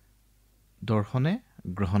দৰ্শনে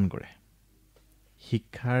গ্ৰহণ কৰে।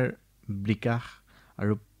 শিক্ষাৰ বিকাশ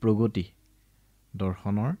আৰু প্ৰগতি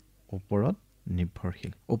দৰ্শনৰ ওপৰত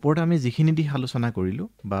নিৰ্ভৰশীল। ওপৰত আমি যিখিনি দিশ আলোচনা কৰিলোঁ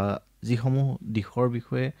বা যিসমূহ দিশৰ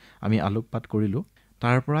বিষয়ে আমি আলোকপাত কৰিলোঁ,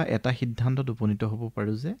 তাৰ পৰা এটা সিদ্ধান্তত উপনীত হ'ব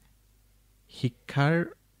পাৰোঁ যে শিক্ষাৰ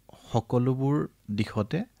সকলোবোৰ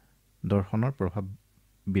দিশতে দৰ্শনৰ প্ৰভাৱ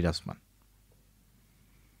বিৰাজমান।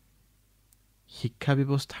 শিক্ষা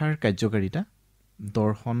ব্যৱস্থাৰ কাৰ্যকাৰিতা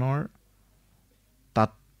দৰ্শনৰ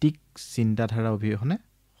তাত্ত্বিক চিন্তাধাৰা অবিহনে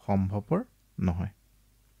সম্ভৱপৰ নহয়।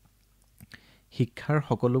 শিক্ষাৰ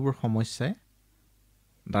সকলোবোৰ সমস্যাই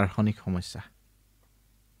দাৰ্শনিক সমস্যা।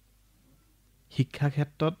 শিক্ষা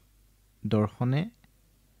ক্ষেত্ৰত দৰ্শনে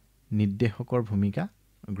নিৰ্দেশকৰ ভূমিকা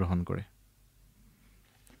গ্ৰহণ কৰে।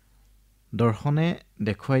 দৰ্শনে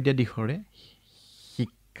দেখুৱাই দিয়া দিশৰে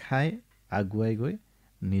শিক্ষাই আগুৱাই গৈ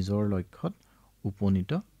নিজৰ লক্ষ্যত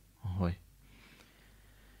উপনীত হয়।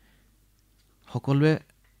 সকলোৱে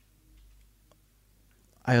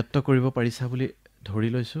আয়ত্ত কৰিব পাৰিছা বুলি ধৰি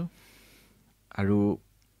লৈছোঁ আৰু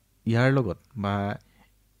ইয়াৰ লগত বা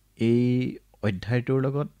এই অধ্যায়টোৰ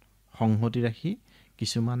লগত সংহতি ৰাখি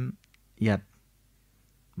কিছুমান ইয়াত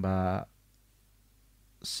বা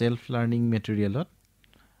চেল্ফ লাৰ্ণিং মেটেৰিয়েলত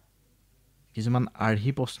কিছুমান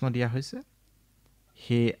আৰ্হি প্ৰশ্ন দিয়া হৈছে।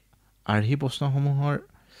 সেই আৰ্হি প্ৰশ্নসমূহৰ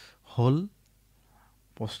হ'ল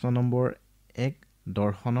প্ৰশ্ন নম্বৰ 1,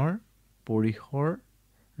 দৰ্শনৰ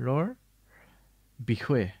পৰিসৰৰ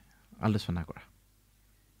বিষয়ে আলোচনা কৰা।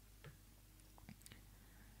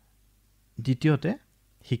 দ্বিতীয়তে,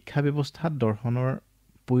 শিক্ষা ব্যৱস্থাত দৰ্শনৰ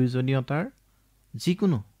প্ৰয়োজনীয়তাৰ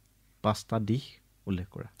যিকোনো 5টা দিশ উল্লেখ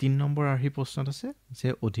কৰা। 3 নম্বৰ আৰ্হি প্ৰশ্নত আছে যে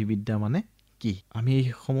অধিবিদ্যা মানে কি? আমি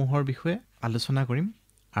এইসমূহৰ বিষয়ে আলোচনা কৰিম।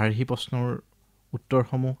 আৰ্হি প্ৰশ্নৰ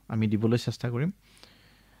উত্তৰসমূহ আমি দিবলৈ চেষ্টা কৰিম।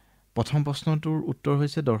 প্ৰথম প্ৰশ্নটোৰ উত্তৰ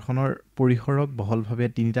হৈছে দৰ্শনৰ পৰিসৰক বহলভাৱে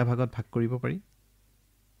 3টা ভাগত ভাগ কৰিব পাৰি।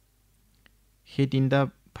 সেই 3টা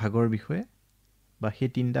ভাগৰ বিষয়ে বা সেই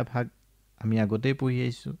 3টা ভাগ আমি আগতেই পঢ়ি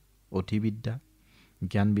আহিছোঁ। অধিবিদ্যা,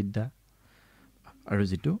 জ্ঞানবিদ্যা আৰু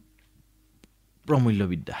যিটো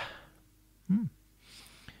প্ৰমূল্যবিদ্যা।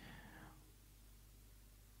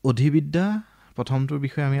 অধিবিদ্যা প্ৰথমটোৰ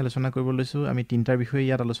বিষয়ে আমি আলোচনা কৰিব লৈছোঁ। আমি 3টাৰ বিষয়ে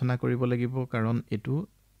ইয়াত আলোচনা কৰিব লাগিব কাৰণ এইটো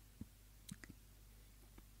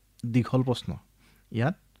দীঘল প্ৰশ্ন।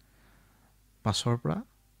 ইয়াত 5ৰ পৰা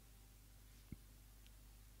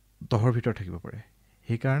 10ৰ ভিতৰত থাকিব পাৰে।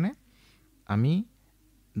 সেইকাৰণে আমি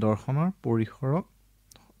দৰ্শনৰ পৰিসৰক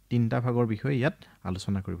 3টা ভাগৰ বিষয়ে ইয়াত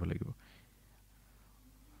আলোচনা কৰিব লাগিব।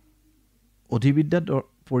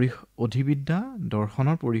 অধিবিদ্যা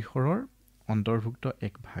দৰ্শনৰ পৰিসৰৰ অন্তৰ্ভুক্ত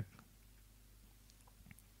এক ভাগ।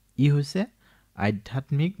 ই হৈছে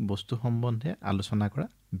আধ্যাত্মিক বস্তু সম্বন্ধে আলোচনা কৰা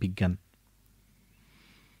বিজ্ঞান।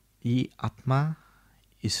 ই আত্মা,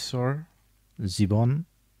 ঈশ্বৰ, জীৱন,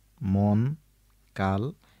 মন, কাল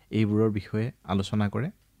এইবোৰৰ বিষয়ে আলোচনা কৰে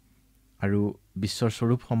আৰু বিশ্বৰ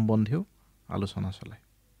স্বৰূপ সম্বন্ধেও আলোচনা চলায়।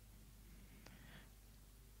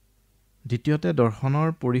 দ্বিতীয়তে দৰ্শনৰ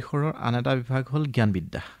পৰিসৰৰ আন এটা বিভাগ হ'ল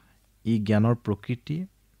জ্ঞানবিদ্যা। ই জ্ঞানৰ প্ৰকৃতি,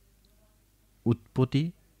 উৎপত্তি,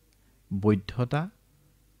 বৈধতা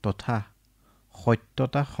তথা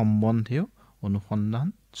সত্যতা সম্বন্ধেও অনুসন্ধান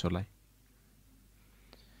চলায়।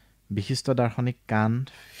 বিশিষ্ট দাৰ্শনিক কাণ্ট,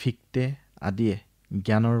 ফিক্টে আদিয়ে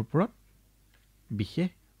জ্ঞানৰ ওপৰত বিশেষ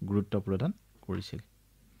গুৰুত্ব প্ৰদান কৰিছিল।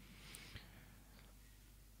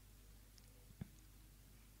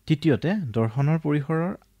 তৃতীয়তে দৰ্শনৰ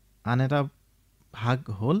পৰিসৰৰ আন এটা ভাগ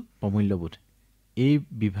হ'ল প্ৰমূল্যবোধ। এই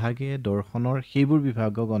বিভাগে দৰ্শনৰ সেইবোৰ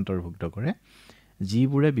বিভাগক অন্তৰ্ভুক্ত কৰে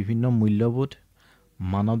যিবোৰে বিভিন্ন মূল্যবোধ,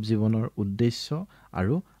 মানৱ জীৱনৰ উদ্দেশ্য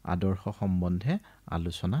আৰু আদৰ্শ সম্বন্ধে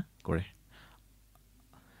আলোচনা কৰে।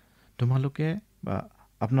 তোমালোকে বা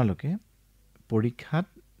আপোনালোকে পৰীক্ষাত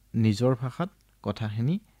নিজৰ ভাষাত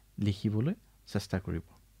কথাখিনি লিখিবলৈ চেষ্টা কৰিব।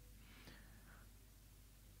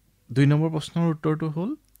 2 নম্বৰ প্ৰশ্নৰ উত্তৰটো হ'ল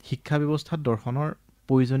শিক্ষা ব্যৱস্থাত দৰ্শনৰ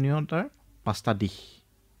প্ৰয়োজনীয়তাৰ 5টা দিশ।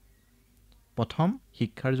 প্ৰথম,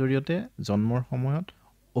 শিক্ষাৰ জৰিয়তে জন্মৰ সময়ত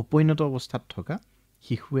উপৈণত অৱস্থাত থকা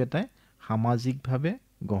শিশু এটাই সামাজিকভাৱে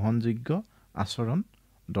গ্ৰহণযোগ্য আচৰণ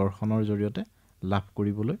দৰ্শনৰ জৰিয়তে লাভ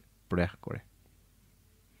কৰিবলৈ প্ৰয়াস কৰে।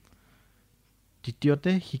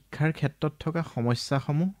 দ্বিতীয়তে, শিক্ষাৰ ক্ষেত্ৰত থকা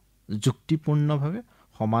সমস্যাসমূহ যুক্তিপূৰ্ণভাৱে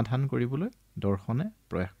সমাধান কৰিবলৈ দৰ্শনে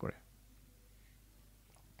প্ৰয়াস কৰে।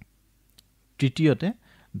 তৃতীয়তে,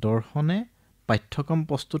 দৰ্শনে পাঠ্যক্ৰম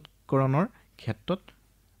প্ৰস্তুতকৰণৰ ক্ষেত্ৰত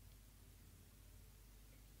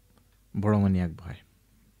বৰঙণি আগবঢ়ায়।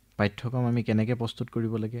 পাঠ্যক্ৰম আমি কেনেকৈ প্ৰস্তুত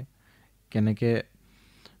কৰিব লাগে, কেনেকৈ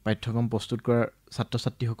পাঠ্যক্ৰম প্ৰস্তুত কৰাৰ ছাত্ৰ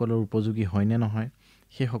ছাত্ৰীসকলৰ উপযোগী হয়নে নহয়,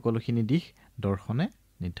 সেই সকলোখিনি দিশ দৰ্শনে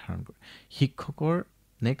নিৰ্ধাৰণ কৰে। শিক্ষকৰ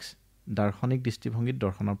দাৰ্শনিক দৃষ্টিভংগীত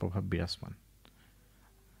দৰ্শনৰ প্ৰভাৱ বিৰাজমান।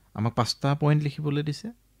 আমাক 5টা পইণ্ট লিখিবলৈ দিছে।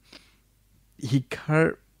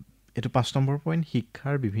 এইটো 5 নম্বৰ পইণ্ট,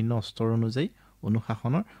 শিক্ষাৰ বিভিন্ন স্তৰ অনুযায়ী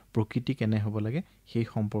অনুশাসনৰ প্ৰকৃতি কেনে হ'ব লাগে সেই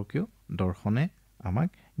সম্পৰ্কেও দৰ্শনে আমাক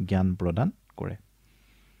জ্ঞান প্ৰদান কৰে।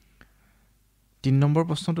 3 নম্বৰ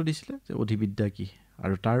প্ৰশ্নটো দিছিলে যে অধিবিদ্যা কি,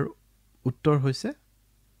 আৰু তাৰ উত্তৰ হৈছে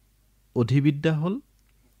অধিবিদ্যা হ'ল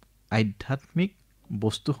আধ্যাত্মিক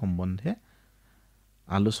বস্তু সম্বন্ধে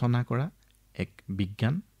আলোচনা কৰা এক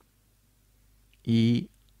বিজ্ঞান। ই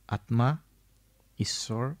আত্মা,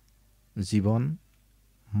 ঈশ্বৰ, জীৱন,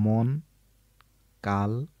 মন,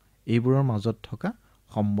 কাল এইবোৰৰ মাজত থকা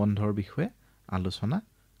সম্বন্ধৰ বিষয়ে আলোচনা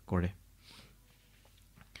কৰে।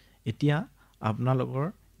 এতিয়া আপোনালোকৰ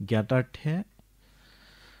জ্ঞাতাৰ্থে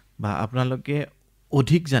বা আপোনালোকে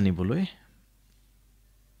অধিক জানিবলৈ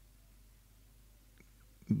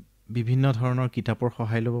বিভিন্ন ধৰণৰ কিতাপৰ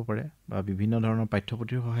সহায় ল'ব পাৰে বা বিভিন্ন ধৰণৰ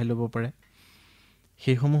পাঠ্যপুথিৰ সহায় ল'ব পাৰে।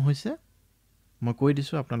 সেইসমূহ হৈছে, মই কৈ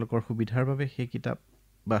দিছোঁ আপোনালোকৰ সুবিধাৰ বাবে, সেই কিতাপ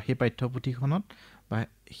বা সেই পাঠ্যপুথিখনত বা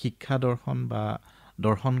শিক্ষা দৰ্শন বা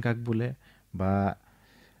দৰ্শন কাক বোলে বা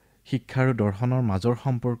শিক্ষা আৰু দৰ্শনৰ মাজৰ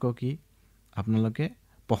সম্পৰ্ক কি আপোনালোকে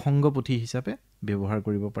প্ৰসংগ পুথি হিচাপে ব্যৱহাৰ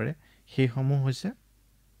কৰিব পাৰে। সেইসমূহ হৈছে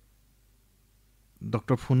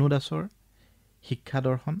ডক্টৰ ফুনু দাসৰ শিক্ষা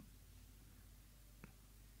দৰ্শন,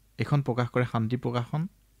 এখন প্ৰকাশ কৰে শান্তি প্ৰকাশন,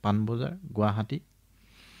 পাণবজাৰ, গুৱাহাটী।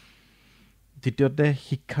 দ্বিতীয়তে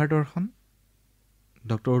শিক্ষাৰ দৰ্শন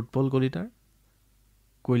ডক্টৰ উৎপল কলিতাৰ,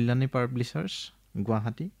 কল্যাণী পাব্লিচাৰ্ছ,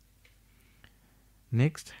 গুৱাহাটী।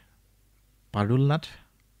 পাৰুল নাথ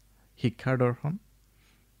শিক্ষাৰ দৰ্শন,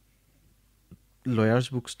 lawyers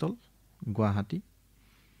book stall, Guwahati.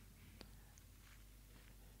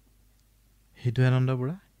 Hridayananda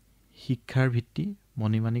Bora শিক্ষাৰ ভিত্তি,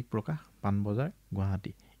 মণিমাণিক প্ৰকাশ, পাণবজাৰ,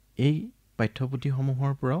 গুৱাহাটী। এই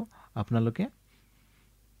পাঠ্যপুথিসমূহৰ পৰাও আপোনালোকে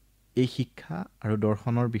এই শিক্ষা আৰু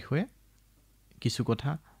দৰ্শনৰ বিষয়ে কিছু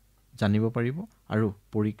কথা জানিব পাৰিব আৰু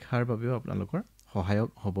পৰীক্ষাৰ বাবেও আপোনালোকৰ সহায়ক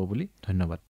হ'ব বুলি ধন্যবাদ।